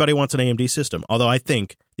 Not everybody wants an AMD system, although I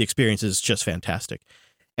think the experience is just fantastic.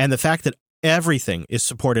 And the fact that everything is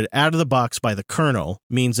supported out of the box by the kernel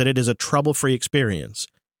means that it is a trouble-free experience.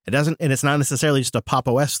 And it's not necessarily just a Pop!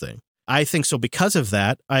 OS thing. I think so because of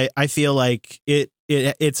that. I feel like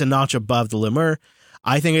it's a notch above the Lemur.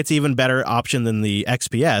 I think it's even better option than the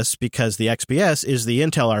XPS because the XPS is the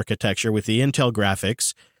Intel architecture with the Intel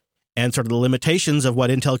graphics and sort of the limitations of what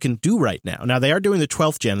Intel can do right now. Now, they are doing the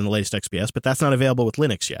 12th gen in the latest XPS, but that's not available with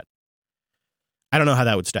Linux yet. I don't know how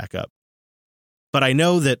that would stack up. But I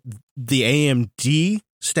know that the AMD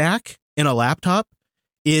stack in a laptop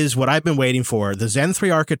is what I've been waiting for. The Zen 3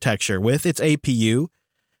 architecture with its APU,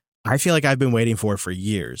 I feel like I've been waiting for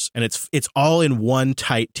years. And it's all in one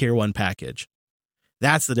tight tier 1 package.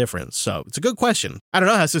 That's the difference. So it's a good question. I don't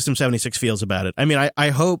know how System 76 feels about it. I mean, I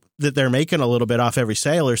hope that they're making a little bit off every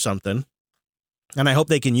sale or something. And I hope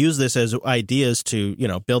they can use this as ideas to,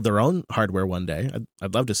 build their own hardware one day.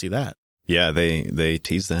 I'd love to see that. Yeah, they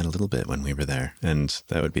teased that a little bit when we were there, and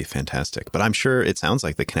that would be fantastic. But I'm sure it sounds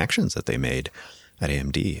like the connections that they made at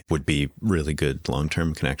AMD would be really good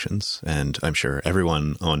long-term connections. And I'm sure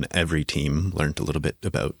everyone on every team learned a little bit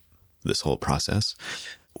about this whole process.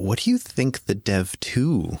 What do you think the Dev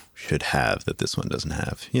 2 should have that this one doesn't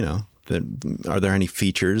have? You know, are there any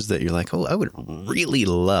features that you're like, oh, I would really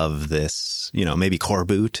love this? You know, maybe Core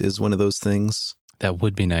Boot is one of those things. That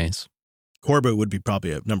would be nice. Core Boot would be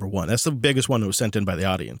probably a number one. That's the biggest one that was sent in by the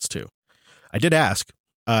audience, too. I did ask.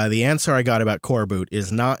 The answer I got about Core Boot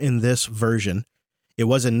is not in this version. It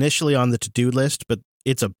was initially on the to-do list, but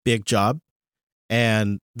it's a big job,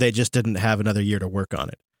 and they just didn't have another year to work on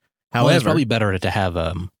it. However, it's probably better to have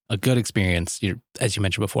a good experience. As you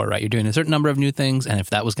mentioned before, right? You're doing a certain number of new things, and if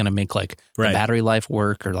that was going to make like the battery life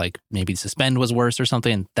work, or like maybe suspend was worse or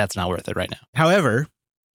something, that's not worth it right now. However,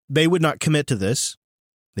 they would not commit to this.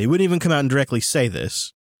 They wouldn't even come out and directly say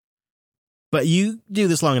this. But you do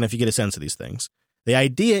this long enough, you get a sense of these things. The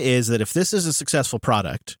idea is that if this is a successful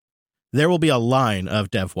product, there will be a line of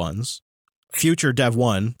Dev 1s, future Dev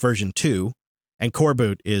 1 version 2, and Core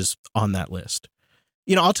Boot is on that list.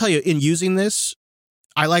 You know, I'll tell you, in using this,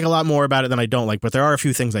 I like a lot more about it than I don't like, but there are a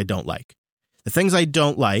few things I don't like. The things I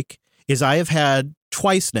don't like is I have had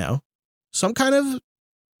twice now some kind of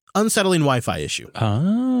unsettling Wi-Fi issue.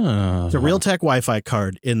 Oh. It's a Realtek Wi-Fi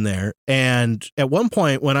card in there. And at one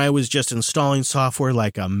point when I was just installing software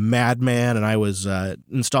like a madman and I was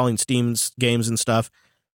installing Steam's games and stuff,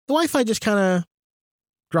 the Wi-Fi just kind of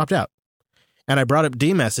dropped out. And I brought up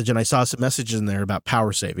dMessage and I saw some messages in there about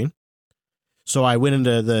power saving. So I went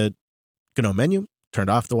into the GNOME menu, turned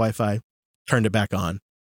off the Wi-Fi, turned it back on.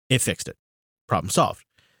 It fixed it. Problem solved.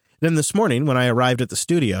 Then this morning when I arrived at the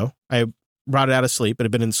studio, I brought it out of sleep. It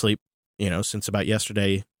had been in sleep, you know, since about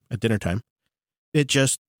yesterday at dinner time. It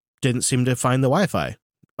just didn't seem to find the Wi-Fi.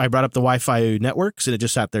 I brought up the Wi-Fi networks and it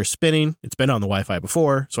just sat there spinning. It's been on the Wi-Fi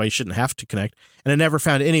before, so I shouldn't have to connect. And I never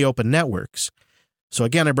found any open networks. So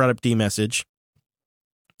again, I brought up dMessage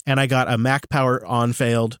and I got a Mac power on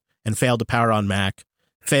failed and failed to power on Mac,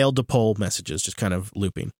 failed to pull messages, just kind of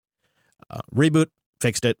looping. Reboot,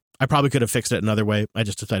 fixed it. I probably could have fixed it another way. I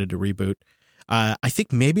just decided to reboot. I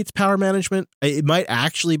think maybe it's power management. It might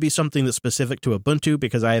actually be something that's specific to Ubuntu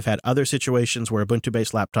because I have had other situations where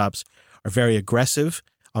Ubuntu-based laptops are very aggressive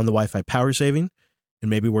on the Wi-Fi power saving, and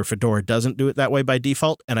maybe where Fedora doesn't do it that way by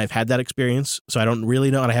default, and I've had that experience, so I don't really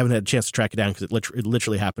know, and I haven't had a chance to track it down because it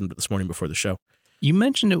literally happened this morning before the show. You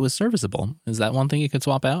mentioned it was serviceable. Is that one thing you could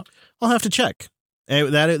swap out? I'll have to check.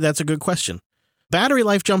 That's a good question. Battery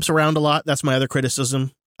life jumps around a lot. That's my other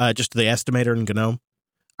criticism, just the estimator in GNOME.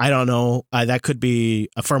 I don't know. That could be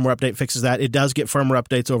a firmware update fixes that. It does get firmware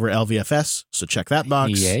updates over LVFS, so check that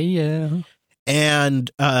box. Yeah.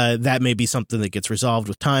 And that may be something that gets resolved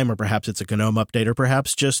with time, or perhaps it's a GNOME update, or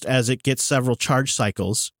perhaps just as it gets several charge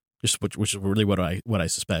cycles, which is really what I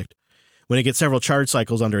suspect. When it gets several charge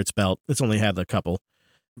cycles under its belt, it's only had a couple.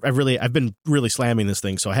 I've been really slamming this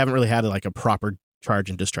thing, so I haven't really had like a proper charge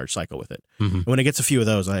and discharge cycle with it. Mm-hmm. And when it gets a few of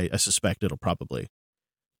those, I suspect it'll probably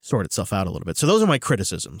sort itself out a little bit. So those are my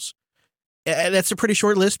criticisms. That's a pretty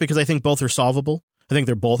short list because I think both are solvable. I think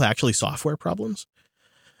they're both actually software problems,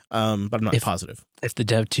 but I'm not positive. If the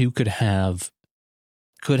Dev 2 could have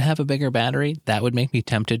a bigger battery, that would make me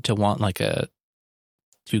tempted to want like a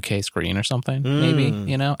 2K screen or something. Maybe,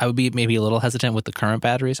 you know, I would be maybe a little hesitant with the current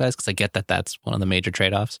battery size because I get that that's one of the major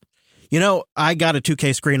trade-offs. You know, I got a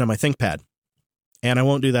 2K screen on my ThinkPad, and I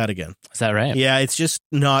won't do that again. Is that right? Yeah, it's just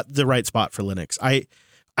not the right spot for Linux.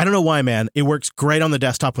 I don't know why, man. It works great on the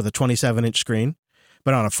desktop with a 27-inch screen,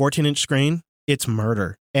 but on a 14-inch screen, it's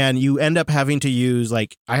murder. And you end up having to use,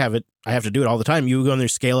 like, I have to do it all the time. You go in there,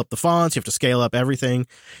 scale up the fonts, you have to scale up everything.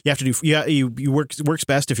 You have to do, it works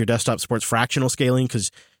best if your desktop supports fractional scaling because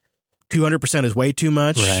 200% is way too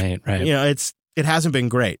much. Right. You know, it hasn't been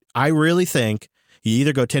great. I really think you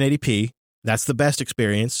either go 1080p, that's the best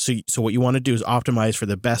experience. So what you want to do is optimize for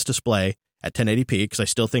the best display at 1080p because I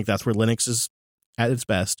still think that's where Linux is at its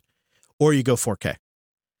best, or you go 4K.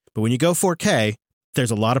 But when you go 4K,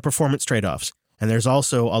 there's a lot of performance trade-offs, and there's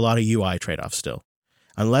also a lot of UI trade-offs still.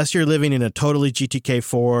 Unless you're living in a totally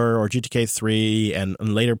GTK4 or GTK3 and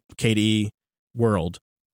later KDE world,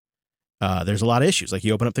 there's a lot of issues. Like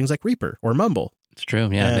you open up things like Reaper or Mumble. It's true.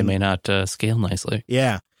 Yeah, they may not scale nicely.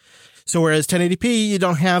 Yeah. So whereas 1080p, you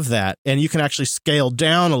don't have that, and you can actually scale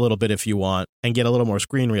down a little bit if you want and get a little more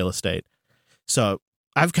screen real estate. So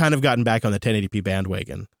I've kind of gotten back on the 1080p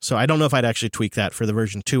bandwagon. So I don't know if I'd actually tweak that for the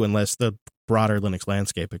version 2 unless the broader Linux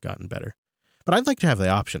landscape had gotten better. But I'd like to have the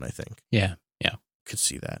option, I think. Yeah. Could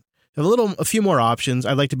see that. A few more options.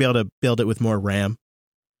 I'd like to be able to build it with more RAM.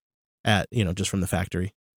 at, just from the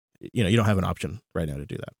factory. You don't have an option right now to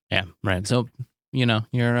do that. Yeah, right. So, your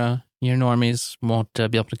normies won't be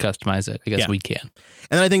able to customize it. I guess we can.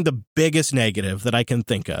 And then I think the biggest negative that I can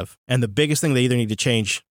think of, and the biggest thing they either need to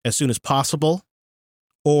change as soon as possible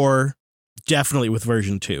or definitely with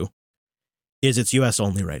version 2, is it's US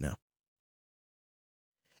only right now.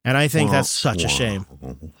 And I think that's such a shame.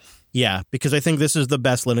 Yeah, because I think this is the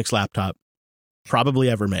best Linux laptop probably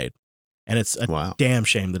ever made. And it's a damn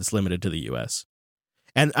shame that it's limited to the US.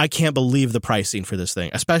 And I can't believe the pricing for this thing,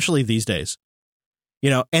 especially these days.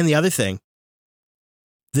 And the other thing,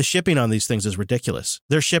 the shipping on these things is ridiculous.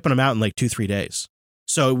 They're shipping them out in like 2-3 days.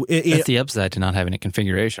 So that's the upside to not having a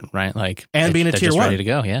configuration, right? And being a tier 1, ready to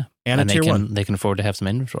go, yeah. And a tier 1, they can afford to have some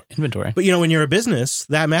inventory. But when you're a business,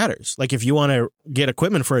 that matters. Like if you want to get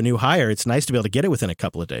equipment for a new hire, it's nice to be able to get it within a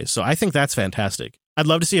couple of days. So I think that's fantastic. I'd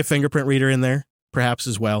love to see a fingerprint reader in there, perhaps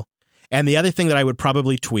as well. And the other thing that I would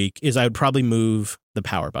probably tweak is I would probably move the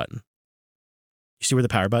power button. You see where the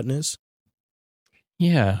power button is?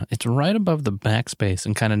 Yeah, it's right above the backspace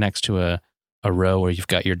and kind of next to a row where you've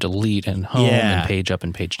got your delete and home and page up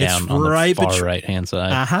and page down on the far right-hand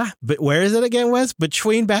side. But where is it again, Wes?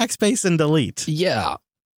 Between backspace and delete. Yeah.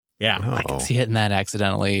 Yeah. Oh. I can see hitting that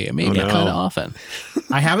accidentally, maybe kind of often.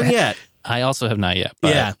 I haven't yet. I also have not yet.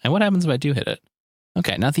 But, yeah. And what happens if I do hit it?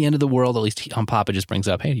 Okay, not the end of the world. At least on Pop, it just brings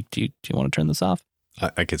up, hey, do you want to turn this off?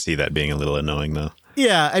 I could see that being a little annoying, though.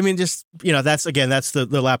 Yeah, I mean, just, that's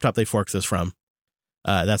the laptop they forked this from.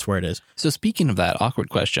 That's where it is. So speaking of that, awkward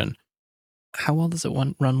question. How well does it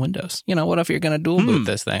run Windows? What if you're going to dual boot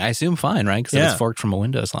this thing? I assume fine, right? Because it's forked from a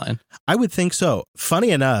Windows line. I would think so.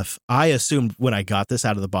 Funny enough, I assumed when I got this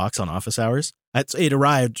out of the box on Office Hours, it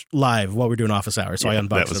arrived live while we were doing Office Hours, so I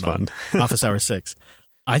unboxed that was it fun. on Office Hours 6.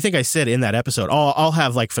 I think I said in that episode, I'll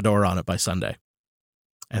have like Fedora on it by Sunday.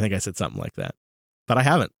 I think I said something like that, but I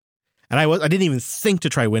haven't. And I didn't even think to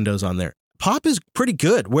try Windows on there. Pop is pretty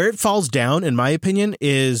good. Where it falls down, in my opinion,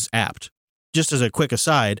 is apt. Just as a quick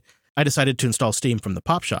aside, I decided to install Steam from the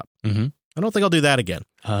Pop Shop. Mm-hmm. I don't think I'll do that again.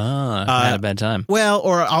 I had a bad time. Well,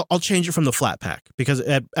 or I'll change it from the Flatpak because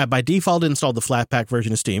by default it installed the Flatpak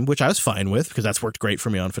version of Steam, which I was fine with because that's worked great for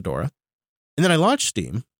me on Fedora. And then I launched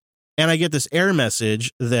Steam, and I get this error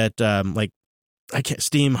message that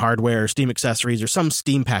Steam hardware, Steam accessories, or some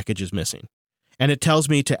Steam package is missing. And it tells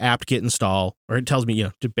me to apt-get install, or it tells me,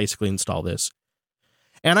 to basically install this.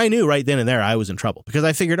 And I knew right then and there I was in trouble because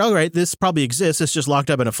I figured, all right, this probably exists. It's just locked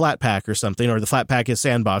up in a Flatpak or something, or the Flatpak is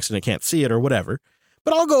sandboxed and it can't see it or whatever.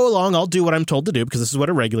 But I'll go along. I'll do what I'm told to do because this is what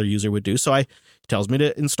a regular user would do. So it tells me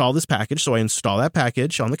to install this package. So I install that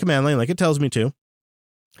package on the command line like it tells me to.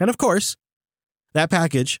 And of course, that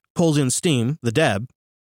package pulls in Steam, the deb,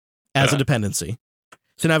 as a dependency.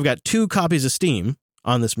 So now I've got 2 copies of Steam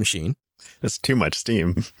on this machine. That's too much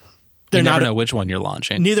Steam. You never know which one you're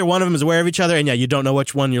launching. Neither one of them is aware of each other. And you don't know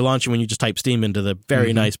which one you're launching when you just type Steam into the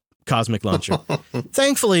very nice Cosmic launcher.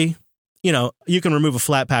 Thankfully, you can remove a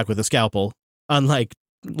Flatpak with a scalpel, unlike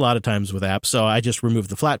a lot of times with apps. So I just removed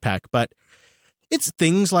the Flatpak. But it's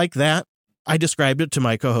things like that. I described it to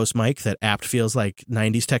my co-host Mike that apt feels like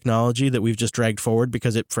 90s technology that we've just dragged forward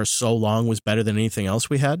because it for so long was better than anything else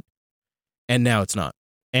we had. And now it's not.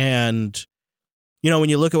 And when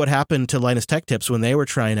you look at what happened to Linus Tech Tips when they were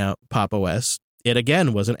trying out Pop! OS, it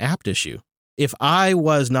again was an apt issue. If I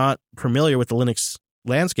was not familiar with the Linux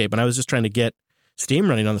landscape and I was just trying to get Steam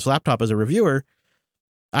running on this laptop as a reviewer,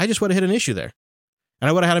 I just would have hit an issue there. And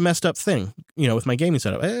I would have had a messed up thing, with my gaming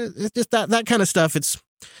setup. It's just that kind of stuff. It's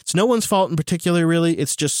no one's fault in particular, really.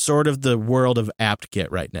 It's just sort of the world of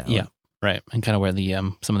apt-get right now. Yeah, right. And kind of where the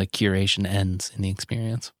some of the curation ends in the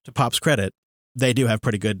experience. To Pop's credit, they do have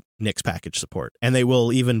pretty good Nix package support, and they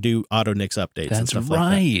will even do auto Nix updates and stuff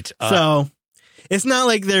like that. So it's not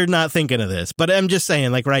like they're not thinking of this, but I'm just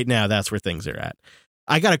saying, like right now, that's where things are at.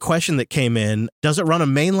 I got a question that came in. Does it run a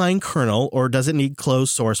mainline kernel, or does it need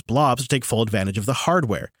closed source blobs to take full advantage of the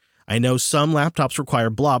hardware? I know some laptops require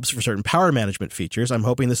blobs for certain power management features. I'm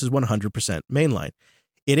hoping this is 100% mainline.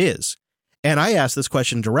 It is. And I asked this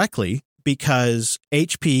question directly because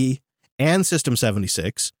HP and System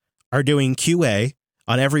 76 are doing QA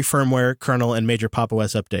on every firmware, kernel, and major Pop!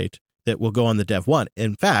 OS update that will go on the Dev 1.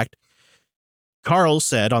 In fact, Carl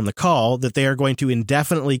said on the call that they are going to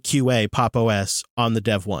indefinitely QA Pop! OS on the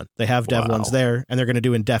Dev 1. They have Dev 1s there, and they're going to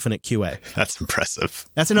do indefinite QA. That's impressive.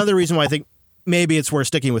 That's another reason why I think maybe it's worth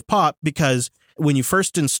sticking with Pop, because when you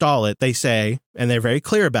first install it, they say, and they're very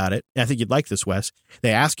clear about it, and I think you'd like this, Wes,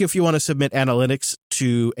 they ask you if you want to submit analytics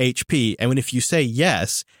to HP, and if you say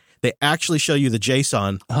yes, they actually show you the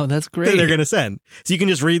JSON Oh, that's that great. they're going to send. So you can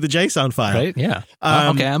just read the JSON file. Right? Yeah.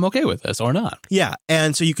 Okay, I'm okay with this or not. Yeah.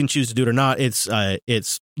 And so you can choose to do it or not.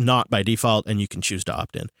 It's not by default, and you can choose to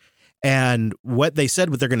opt in. And what they said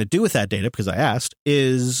what they're going to do with that data, because I asked,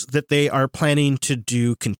 is that they are planning to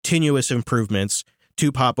do continuous improvements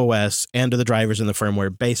to Pop! OS and to the drivers and the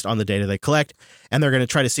firmware based on the data they collect. And they're going to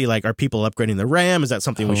try to see, like, are people upgrading the RAM? Is that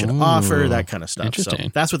something we should offer? That kind of stuff. Interesting.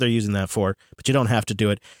 So that's what they're using that for, but you don't have to do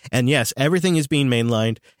it. And yes, everything is being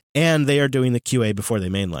mainlined, and they are doing the QA before they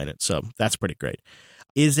mainline it. So that's pretty great.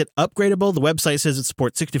 Is it upgradable? The website says it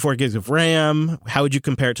supports 64 gigs of RAM. How would you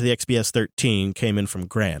compare it to the XPS 13? Came in from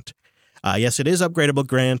Grant. Yes, it is upgradable,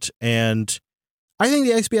 Grant, and I think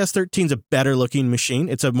the XPS 13 is a better looking machine.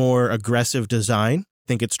 It's a more aggressive design. I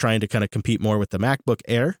think it's trying to kind of compete more with the MacBook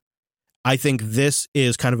Air. I think this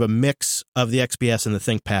is kind of a mix of the XPS and the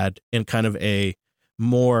ThinkPad in kind of a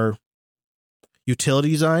more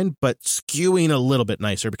utility design, but skewing a little bit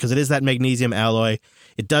nicer because it is that magnesium alloy.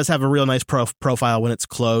 It does have a real nice profile when it's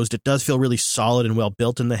closed. It does feel really solid and well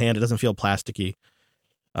built in the hand. It doesn't feel plasticky.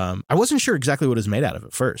 I wasn't sure exactly what it was made out of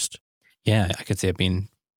at first. Yeah, I could see it being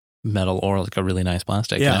metal or like a really nice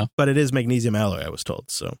plastic. Yeah, You know? but it is magnesium alloy, I was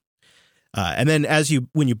told. So, and then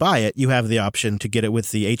when you buy it, you have the option to get it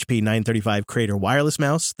with the HP 935 Creator wireless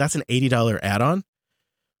mouse. That's an $80 add-on.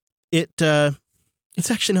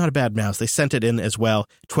 It's actually not a bad mouse. They sent it in as well.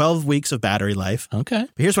 12 weeks of battery life. Okay.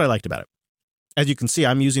 But here's what I liked about it. As you can see,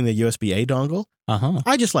 I'm using the USB-A dongle. Uh-huh.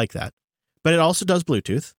 I just like that. But it also does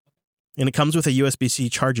Bluetooth. And it comes with a USB-C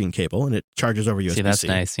charging cable, and it charges over USB-C. See, that's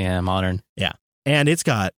nice. Yeah, modern. Yeah. And it's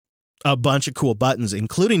got a bunch of cool buttons,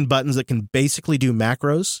 including buttons that can basically do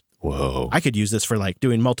macros. Whoa. I could use this for like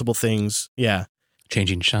doing multiple things. Yeah.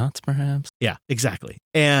 Changing shots, perhaps? Yeah, exactly.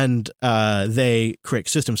 And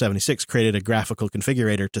System76 created a graphical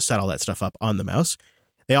configurator to set all that stuff up on the mouse.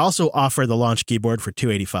 They also offer the launch keyboard for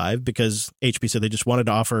 $285 because HP said they just wanted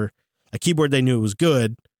to offer a keyboard they knew was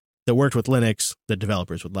good, that worked with Linux, that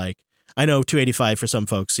developers would like. I know $285 for some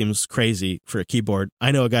folks seems crazy for a keyboard.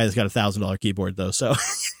 I know a guy that's got a $1,000 keyboard though, so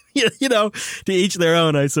you know, to each their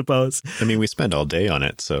own, I suppose. I mean, we spend all day on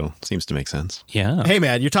it, so it seems to make sense. Yeah. Hey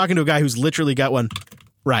man, you're talking to a guy who's literally got one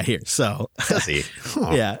right here. So Does he?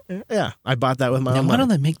 Oh. yeah. I bought that with my Now, own why money. don't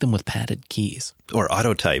they make them with padded keys? Or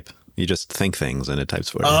auto type. You just think things and it types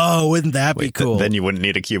for you. Oh, wouldn't that be cool? Then you wouldn't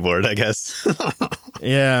need a keyboard, I guess.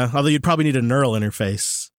 Yeah, although you'd probably need a neural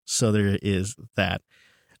interface. So there is that.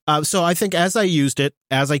 So I think as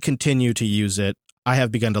I continue to use it, I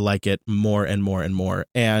have begun to like it more and more and more.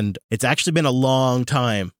 And it's actually been a long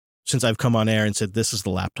time since I've come on air and said, this is the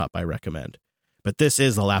laptop I recommend. But this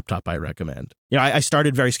is the laptop I recommend. You know, I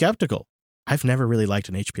started very skeptical. I've never really liked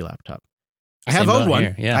an HP laptop. I have owned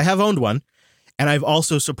one. Yeah. I have owned one. And I've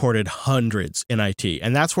also supported hundreds in IT.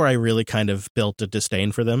 And that's where I really kind of built a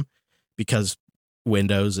disdain for them because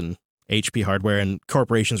Windows and HP hardware and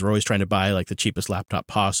corporations were always trying to buy like the cheapest laptop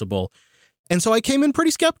possible. And so I came in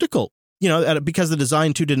pretty skeptical, you know, because the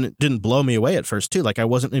design too didn't blow me away at first too. Like I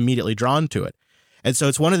wasn't immediately drawn to it. And so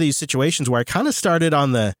it's one of these situations where I kind of started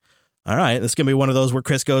on all right, this is going to be one of those where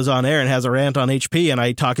Chris goes on air and has a rant on HP and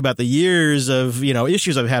I talk about the years of, you know,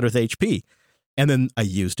 issues I've had with HP. And then I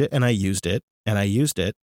used it and I used it and I used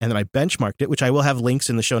it. And then I benchmarked it, which I will have links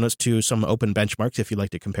in the show notes to some open benchmarks if you'd like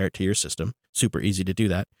to compare it to your system. Super easy to do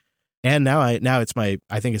that. And now I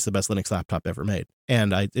think it's the best Linux laptop ever made.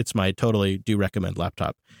 And it's my totally do recommend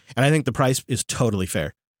laptop. And I think the price is totally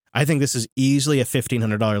fair. I think this is easily a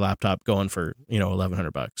 $1,500 laptop going for, you know,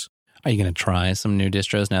 $1,100. Are you going to try some new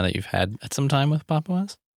distros now that you've had some time with Pop!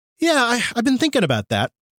 OS? Yeah, I've been thinking about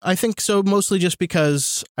that. I think so, mostly just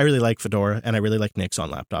because I really like Fedora and I really like Nix on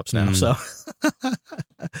laptops now. So,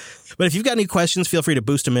 but if you've got any questions, feel free to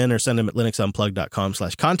boost them in or send them at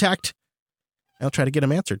linuxunplugged.com/contact. I'll try to get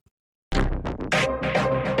them answered.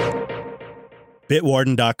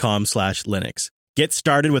 Bitwarden.com/Linux. Get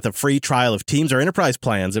started with a free trial of Teams or enterprise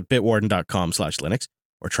plans at bitwarden.com/Linux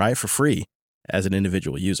or try it for free as an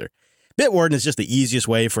individual user. Bitwarden is just the easiest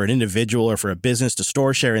way for an individual or for a business to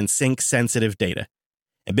store, share, and sync sensitive data.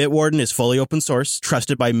 And Bitwarden is fully open source,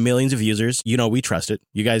 trusted by millions of users. You know we trust it.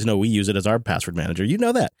 You guys know we use it as our password manager. You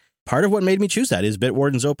know that. Part of what made me choose that is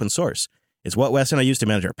Bitwarden's open source. It's what Wes and I use to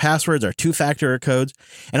manage our passwords, our two-factor codes,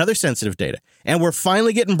 and other sensitive data. And we're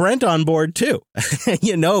finally getting Brent on board, too.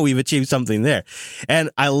 You know we've achieved something there. And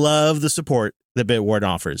I love the support that Bitwarden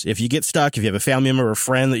offers. If you get stuck, if you have a family member or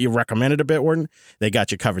friend that you recommended to Bitwarden, they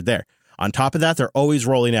got you covered there. On top of that, they're always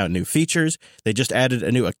rolling out new features. They just added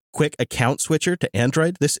a quick account switcher to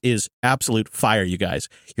Android. This is absolute fire, you guys.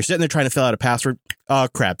 You're sitting there trying to fill out a password. Oh,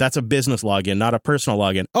 crap. That's a business login, not a personal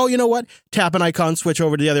login. Oh, you know what? Tap an icon, switch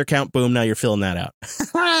over to the other account. Boom, now you're filling that out.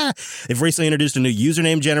 They've recently introduced a new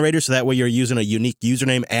username generator, so that way you're using a unique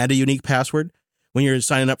username and a unique password when you're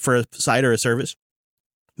signing up for a site or a service.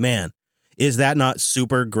 Man, is that not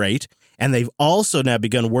super great? And they've also now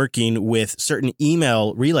begun working with certain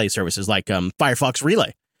email relay services like Firefox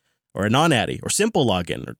Relay or Anonaddy or Simple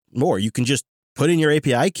Login or more. You can just put in your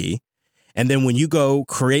API key. And then when you go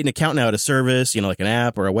create an account now at a service, like an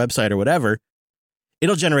app or a website or whatever,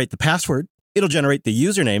 it'll generate the password, it'll generate the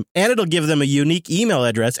username, and it'll give them a unique email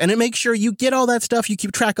address. And it makes sure you get all that stuff. You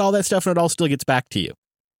keep track of all that stuff and it all still gets back to you.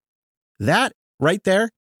 That right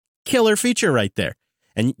there, killer feature right there.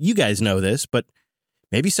 And you guys know this, but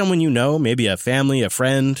maybe someone you know, maybe a family, a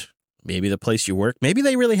friend, maybe the place you work, maybe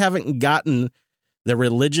they really haven't gotten the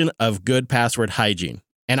religion of good password hygiene.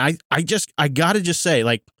 And I got to just say,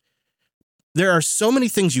 there are so many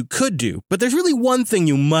things you could do, but there's really one thing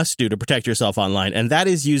you must do to protect yourself online, and that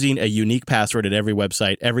is using a unique password at every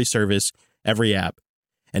website, every service, every app.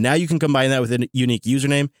 And now you can combine that with a unique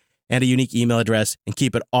username and a unique email address and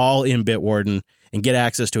keep it all in Bitwarden and get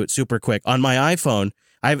access to it super quick. On my iPhone,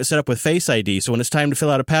 I have it set up with Face ID, so when it's time to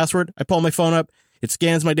fill out a password, I pull my phone up, it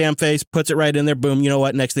scans my damn face, puts it right in there, boom, you know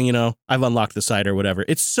what, next thing you know, I've unlocked the site or whatever.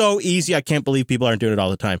 It's so easy, I can't believe people aren't doing it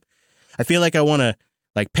all the time. I feel like I want to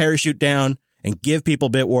parachute down and give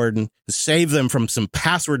people Bitwarden to save them from some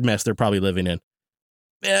password mess they're probably living in.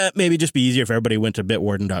 Maybe just be easier if everybody went to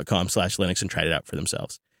bitwarden.com/Linux and tried it out for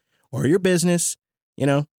themselves. Or your business,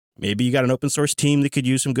 maybe you got an open source team that could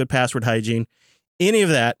use some good password hygiene. Any of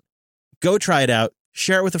that, go try it out.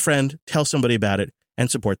 Share it with a friend, tell somebody about it, and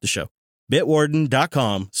support the show.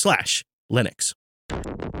 Bitwarden.com/Linux.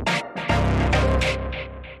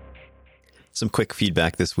 Some quick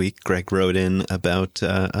feedback this week. Greg wrote in about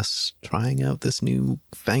us trying out this new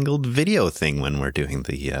fangled video thing when we're doing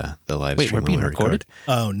the live Wait, stream. we're being recorded?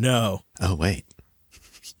 Oh, no. Oh, wait.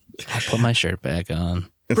 I'll put my shirt back on.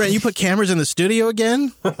 Brent, you put cameras in the studio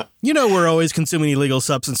again? We're always consuming illegal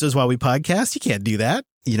substances while we podcast. You can't do that.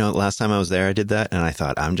 Last time I was there, I did that, and I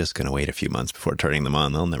thought, I'm just going to wait a few months before turning them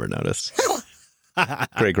on. They'll never notice.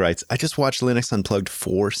 Greg writes, I just watched Linux Unplugged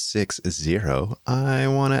 460. I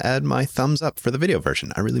want to add my thumbs up for the video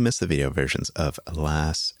version. I really miss the video versions of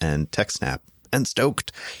Lass and TechSnap and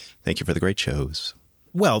Stoked. Thank you for the great shows.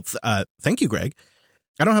 Well, thank you, Greg.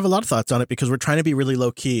 I don't have a lot of thoughts on it because we're trying to be really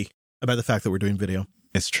low-key about the fact that we're doing video.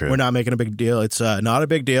 It's true. We're not making a big deal. It's not a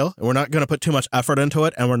big deal. We're not going to put too much effort into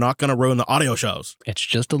it, and we're not going to ruin the audio shows. It's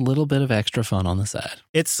just a little bit of extra fun on the side.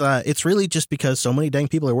 It's really just because so many dang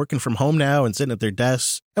people are working from home now and sitting at their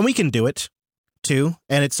desks, and we can do it too.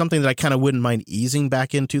 And it's something that I kind of wouldn't mind easing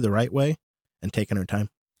back into the right way and taking our time.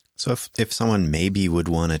 So if someone maybe would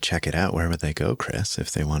want to check it out, where would they go, Chris,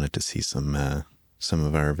 if they wanted to see some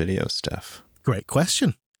of our video stuff? Great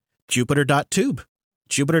question. Jupiter.tube.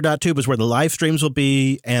 Jupiter.tube is where the live streams will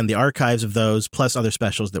be and the archives of those, plus other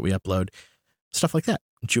specials that we upload. Stuff like that.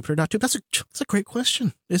 Jupiter.tube. That's a great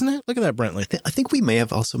question, isn't it? Look at that, Brentley. I think we may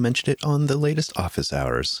have also mentioned it on the latest Office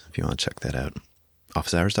Hours, if you want to check that out.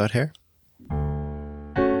 officehours.hair.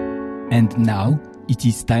 And now it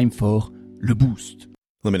is time for Le Boost.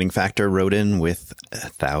 Limiting Factor wrote in with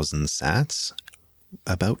 1,000 sats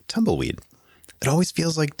about Tumbleweed. It always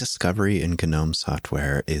feels like Discovery in GNOME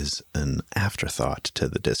software is an afterthought to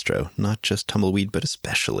the distro, not just Tumbleweed, but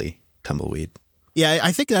especially Tumbleweed. Yeah,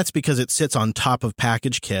 I think that's because it sits on top of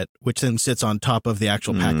PackageKit, which then sits on top of the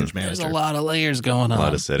actual package manager. There's a lot of layers going on. A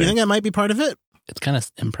lot of sitting. You think that might be part of it? It's kind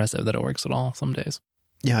of impressive that it works at all some days.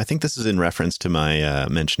 Yeah, I think this is in reference to my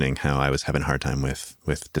mentioning how I was having a hard time with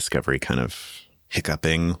Discovery kind of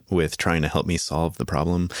hiccuping with trying to help me solve the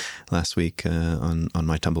problem last week on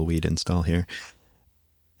my Tumbleweed install here.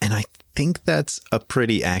 And I think that's a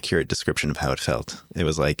pretty accurate description of how it felt. It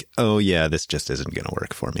was like, oh yeah, this just isn't going to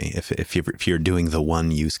work for me. If you're doing the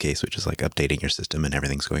one use case, which is like updating your system and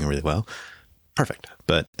everything's going really well, perfect.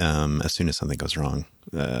 But as soon as something goes wrong,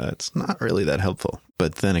 it's not really that helpful.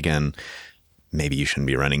 But then again, maybe you shouldn't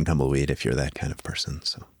be running Tumbleweed if you're that kind of person.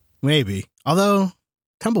 So Maybe. Although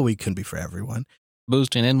Tumbleweed can be for everyone.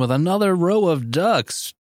 Boosting in with another row of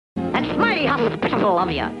ducks. That's mighty hospitable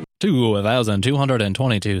of you.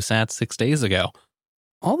 2,222 sats 6 days ago.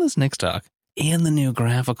 All this Nix talk and the new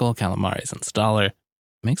graphical Calamares installer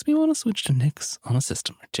makes me want to switch to Nix on a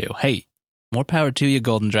system or two. Hey, more power to you,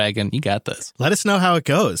 Golden Dragon. You got this. Let us know how it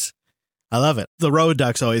goes. I love it. The row of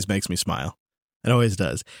ducks always makes me smile. It always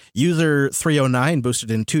does. User 309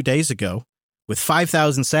 boosted in 2 days ago with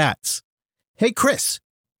 5,000 sats. Hey, Chris,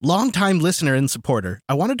 longtime listener and supporter.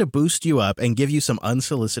 I wanted to boost you up and give you some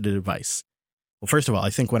unsolicited advice. Well, first of all,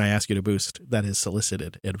 I think when I ask you to boost, that is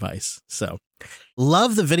solicited advice. So,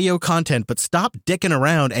 love the video content, but stop dicking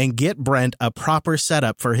around and get Brent a proper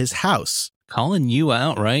setup for his house. Calling you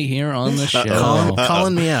out right here on the show.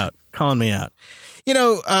 Calling me out. You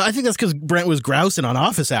know, I think that's because Brent was grousing on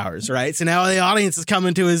office hours, right? So now the audience is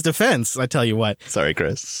coming to his defense. I tell you what. Sorry,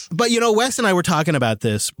 Chris. But, you know, Wes and I were talking about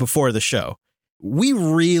this before the show. We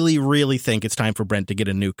really, really think it's time for Brent to get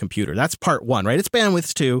a new computer. That's part one, right? It's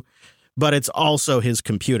bandwidth too, but it's also his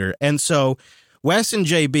computer. And so Wes and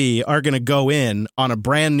JB are going to go in on a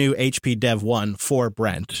brand new HP Dev 1 for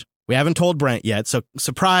Brent. We haven't told Brent yet, so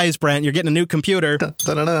surprise, Brent, you're getting a new computer.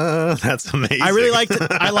 Da-da-da-da. That's amazing.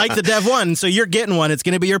 I like the Dev 1, so you're getting one. It's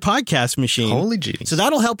going to be your podcast machine. Holy genius. So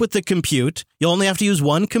that'll help with the compute. You'll only have to use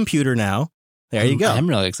one computer now. There you go. I'm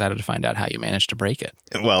really excited to find out how you managed to break it.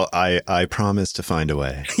 Well, I promise to find a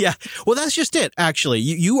way. Yeah. Well, that's just it, actually.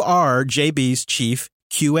 You are JB's chief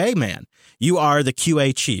QA man. You are the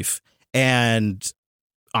QA chief. And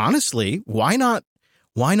honestly, why not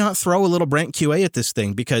throw a little Brent QA at this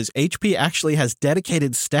thing? Because HP actually has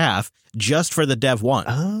dedicated staff just for the Dev 1.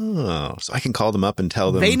 Oh, so I can call them up and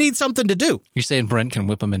tell them. They need something to do. You're saying Brent can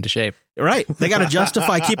whip them into shape. Right. They got to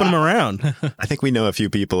justify keeping them around. I think we know a few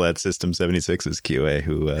people at System 76's QA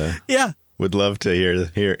who would love to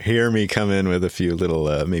hear me come in with a few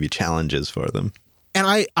little maybe challenges for them. And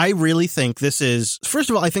I really think this is, first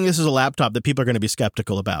of all, I think this is a laptop that people are going to be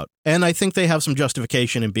skeptical about. And I think they have some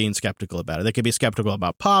justification in being skeptical about it. They could be skeptical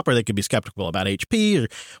about Pop, or they could be skeptical about HP, or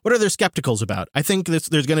what are their skepticals about? I think there's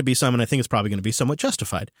going to be some, and I think it's probably going to be somewhat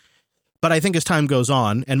justified. But I think as time goes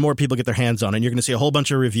on and more people get their hands on it, you're going to see a whole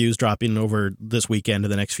bunch of reviews dropping over this weekend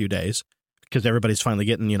and the next few days because everybody's finally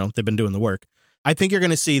getting, they've been doing the work. I think you're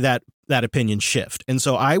going to see that opinion shift. And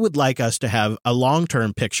so I would like us to have a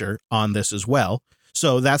long-term picture on this as well.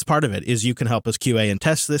 So that's part of it, is you can help us QA and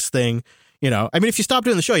test this thing. If you stop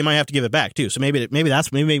doing the show, you might have to give it back too. So maybe we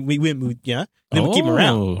keep them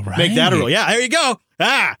around. Right. Make that a rule. Yeah, there you go.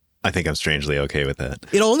 I think I'm strangely okay with that.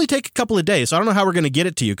 It'll only take a couple of days. So I don't know how we're going to get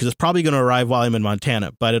it to you because it's probably going to arrive while I'm in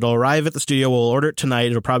Montana. But it'll arrive at the studio. We'll order it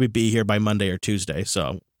tonight. It'll probably be here by Monday or Tuesday.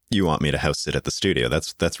 So you want me to house sit at the studio?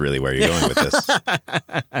 That's really where you're going with this.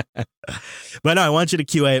 But no, I want you to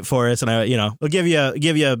QA it for us, and we'll give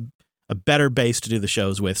you a better base to do the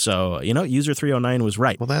shows with. So User 309 was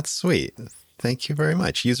right. Well, that's sweet. Thank you very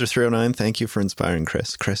much, User 309. Thank you for inspiring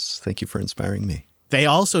Chris. Chris, thank you for inspiring me. They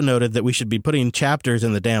also noted that we should be putting chapters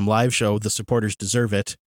in the damn live show. The supporters deserve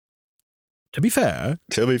it. To be fair,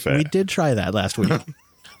 we did try that last week.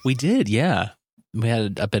 We did, yeah. We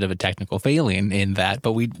had a bit of a technical failing in that,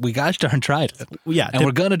 but we gosh darn tried it. Yeah, and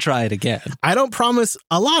we're gonna try it again. I don't promise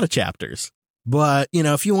a lot of chapters, but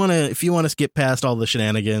if you want to skip past all the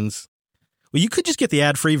shenanigans, well, you could just get the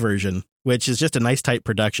ad-free version, which is just a nice tight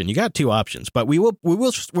production. You got two options, but we're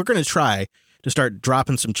going to try to start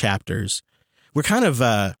dropping some chapters. We're kind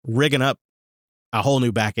of rigging up a whole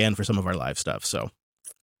new back end for some of our live stuff. So,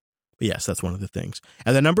 yes, that's one of the things.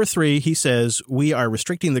 And then number 3, he says, we are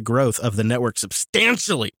restricting the growth of the network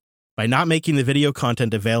substantially by not making the video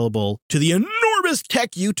content available to the enormous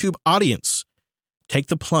tech YouTube audience. Take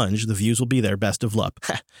the plunge. The views will be there. Best of luck.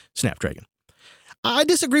 Snapdragon. I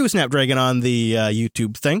disagree with Snapdragon on the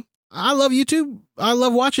YouTube thing. I love YouTube. I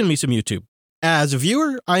love watching me some YouTube. As a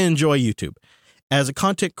viewer, I enjoy YouTube. As a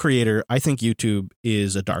content creator, I think YouTube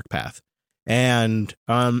is a dark path. And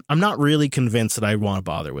I'm not really convinced that I want to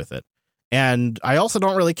bother with it. And I also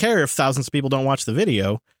don't really care if thousands of people don't watch the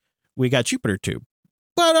video. We got JupyterTube.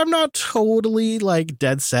 But I'm not totally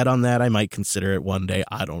dead set on that. I might consider it one day.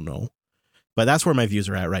 I don't know. But that's where my views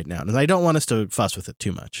are at right now. And I don't want us to fuss with it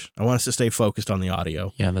too much. I want us to stay focused on the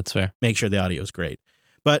audio. Yeah, that's fair. Make sure the audio is great.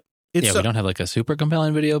 But we don't have a super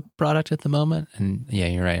compelling video product at the moment. And yeah,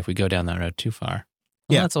 you're right. If we go down that road too far,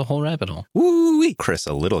 that's a whole rabbit hole. Woo-wee. Chris,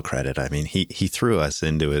 a little credit. I mean, he threw us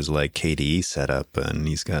into his KDE setup, and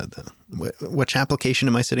he's got which application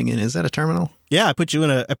am I sitting in? Is that a terminal? Yeah, I put you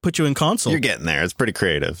in console. You're getting there. It's pretty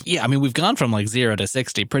creative. Yeah, I mean, we've gone from 0 to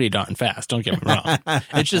 60 pretty darn fast. Don't get me wrong.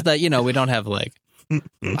 It's just that we don't have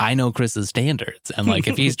I know Chris's standards, and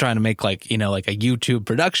if he's trying to make a YouTube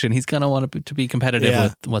production, he's gonna want to be competitive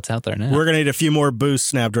with what's out there now. We're gonna need a few more boosts,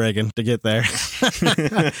 Snapdragon, to get there.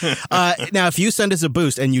 Now, if you send us a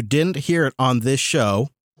boost and you didn't hear it on this show,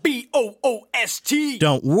 BOOST,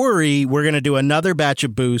 don't worry. We're gonna do another batch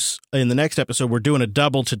of boosts in the next episode. We're doing a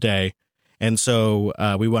double today, and so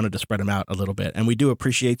we wanted to spread them out a little bit, and we do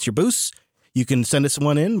appreciate your boosts. You can send us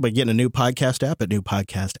one in by getting a new podcast app at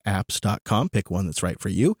newpodcastapps.com. Pick one that's right for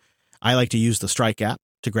you. I like to use the Strike app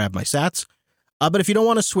to grab my sats. But if you don't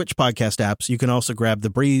want to switch podcast apps, you can also grab the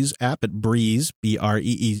Breeze app at Breeze,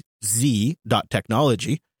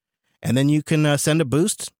 BREEZ.technology. And then you can send a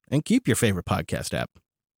boost and keep your favorite podcast app.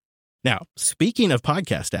 Now, speaking of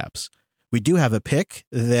podcast apps, we do have a pick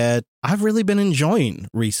that I've really been enjoying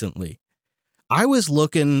recently. I was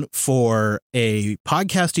looking for a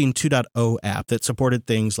Podcasting 2.0 app that supported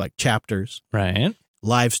things like chapters, Right.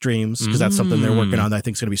 live streams, because that's something they're working on that I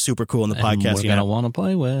think is going to be super cool in the podcasting We're going to app. want to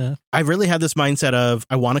play with. I really had this mindset of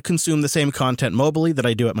I want to consume the same content mobily that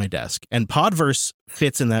I do at my desk. And Podverse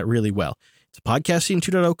fits in that really well. It's Podcasting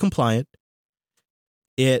 2.0 compliant.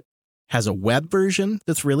 It has a web version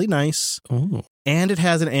that's really nice. Ooh. And it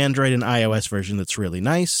has an Android and iOS version that's really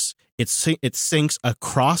nice. It syncs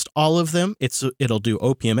across all of them. It'll do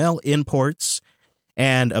OPML imports.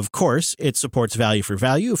 And of course, it supports value for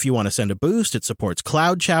value. If you want to send a boost, it supports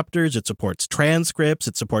cloud chapters. It supports transcripts.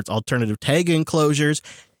 It supports alternative tag enclosures.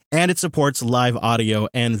 And it supports live audio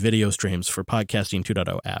and video streams for Podcasting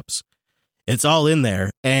 2.0 apps. It's all in there.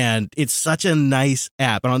 And it's such a nice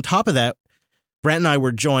app. And on top of that, Brent and I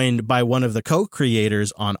were joined by one of the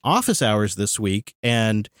co-creators on Office Hours this week,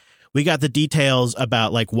 and we got the details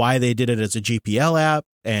about like why they did it as a GPL app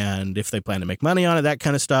and if they plan to make money on it, that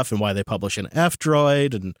kind of stuff, and why they publish an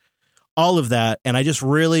F-Droid and all of that. And I just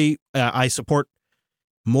really, I support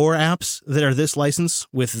more apps that are this license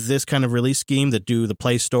with this kind of release scheme that do the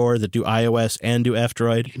Play Store, that do iOS and do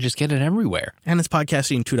F-Droid. You can just get it everywhere. And it's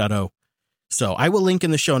Podcasting 2.0. So I will link in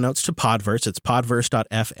the show notes to Podverse. It's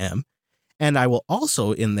podverse.fm. And I will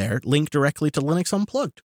also in there link directly to Linux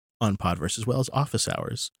Unplugged on Podverse as well as Office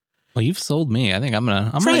Hours. Well, you've sold me. I think I'm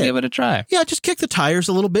gonna Try it. give it a try. Yeah, just kick the tires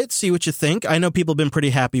a little bit, see what you think. I know people have been pretty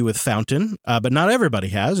happy with Fountain, but not everybody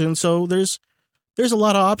has. And so there's a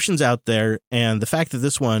lot of options out there. And the fact that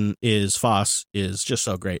this one is FOSS is just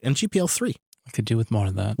so great. And GPL3. I could do with more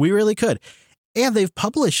of that. We really could. And they've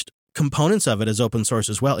published components of it as open source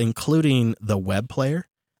as well, including the web player.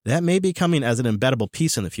 That may be coming as an embeddable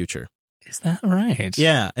piece in the future. Is that right?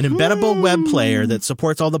 Yeah, an embeddable web player that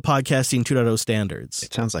supports all the Podcasting 2.0 standards.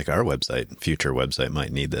 It sounds like our future website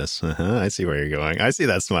might need this. I see where you're going. I see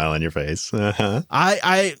that smile on your face. I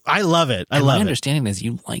love it. I And love my it. understanding is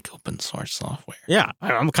you like open source software. Yeah,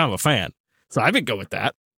 I'm kind of a fan. So I'd be good with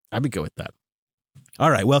that.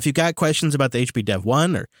 All right. Well, if you've got questions about the HP Dev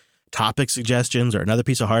 1 or topic suggestions or another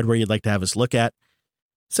piece of hardware you'd like to have us look at,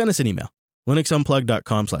 send us an email.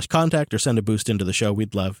 linuxunplugged.com/contact or send a boost into the show.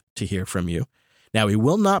 We'd love to hear from you. Now, we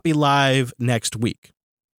will not be live next week.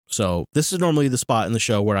 So this is normally the spot in the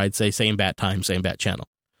show where I'd say same bat time, same bat channel.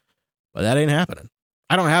 But that ain't happening.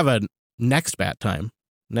 I don't have a next bat time,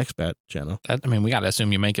 next bat channel. We got to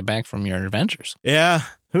assume you make it back from your adventures. Yeah,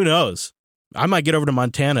 who knows? I might get over to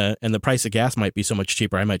Montana and the price of gas might be so much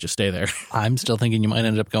cheaper. I might just stay there. I'm still thinking you might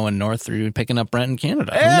end up going north through picking up Brent in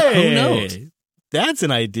Canada. Hey! Who knows? That's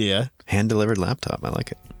an idea. Hand-delivered laptop. I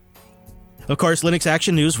like it. Of course, Linux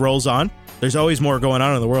Action News rolls on. There's always more going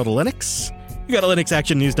on in the world of Linux. You go to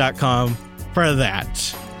linuxactionnews.com for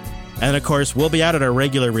that. And of course, we'll be out at our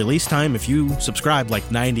regular release time. If you subscribe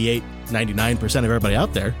like 98, 99% of everybody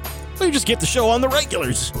out there, well, you just get the show on the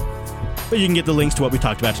regulars. But you can get the links to what we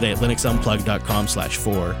talked about today at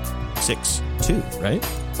linuxunplugged.com/462, right?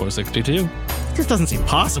 462. This doesn't seem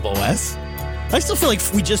possible, Wes. I still feel like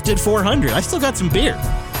we just did 400. I still got some beer.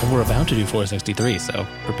 Well, we're about to do 463, so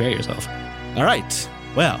prepare yourself. All right.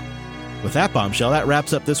 Well, with that bombshell, that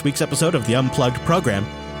wraps up this week's episode of the Unplugged program.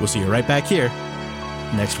 We'll see you right back here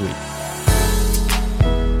next week.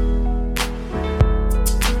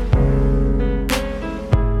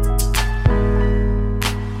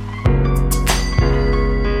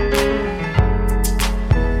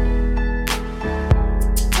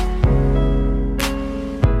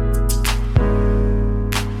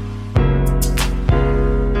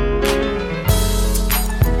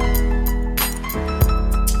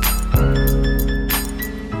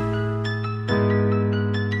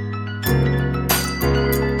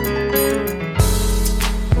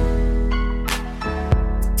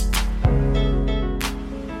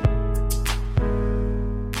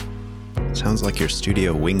 Sounds like your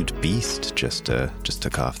studio winged beast just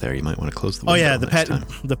took off there. You might want to close the Oh window yeah, next time.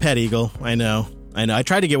 the pet eagle. I know. I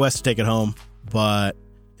tried to get Wes to take it home, but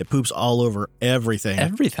it poops all over everything.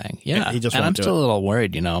 Everything, yeah. He just and won't I'm do still it. a little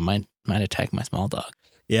worried, might attack my small dog.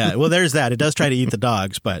 Yeah, well, there's that. It does try to eat the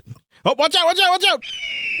dogs, but oh, watch out!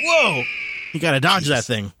 Whoa! You got to dodge that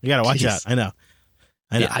thing. You got to watch Jeez. out. I know.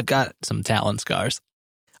 Yeah, I've got some talon scars.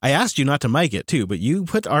 I asked you not to mic it too, but you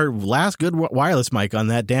put our last good wireless mic on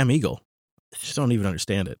that damn eagle. I just don't even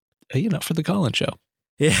understand it. For the Colin show.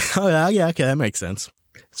 Yeah. Oh, yeah. Okay, that makes sense.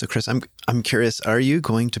 So, Chris, I'm curious. Are you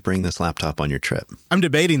going to bring this laptop on your trip? I'm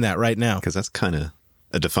debating that right now. Because that's kind of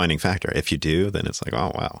a defining factor. If you do, then it's like,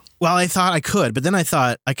 oh, wow. Well, I thought I could, but then I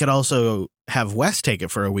thought I could also have Wes take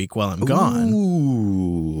it for a week while I'm gone.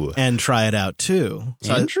 Ooh. And try it out too.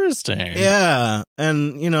 So Interesting. yeah.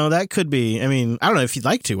 And, that could be, I don't know if you'd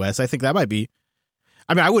like to, Wes. I think that might be,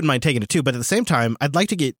 I wouldn't mind taking it too, but at the same time, I'd like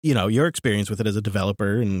to get, your experience with it as a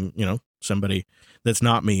developer and, somebody that's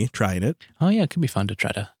not me trying it. Oh, yeah. It could be fun to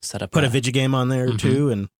try to set up Put a video game on there Mhm. too.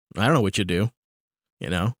 And I don't know what you do,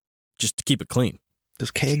 just to keep it clean.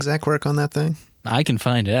 Does K-Exec work on that thing? I can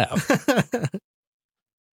find out.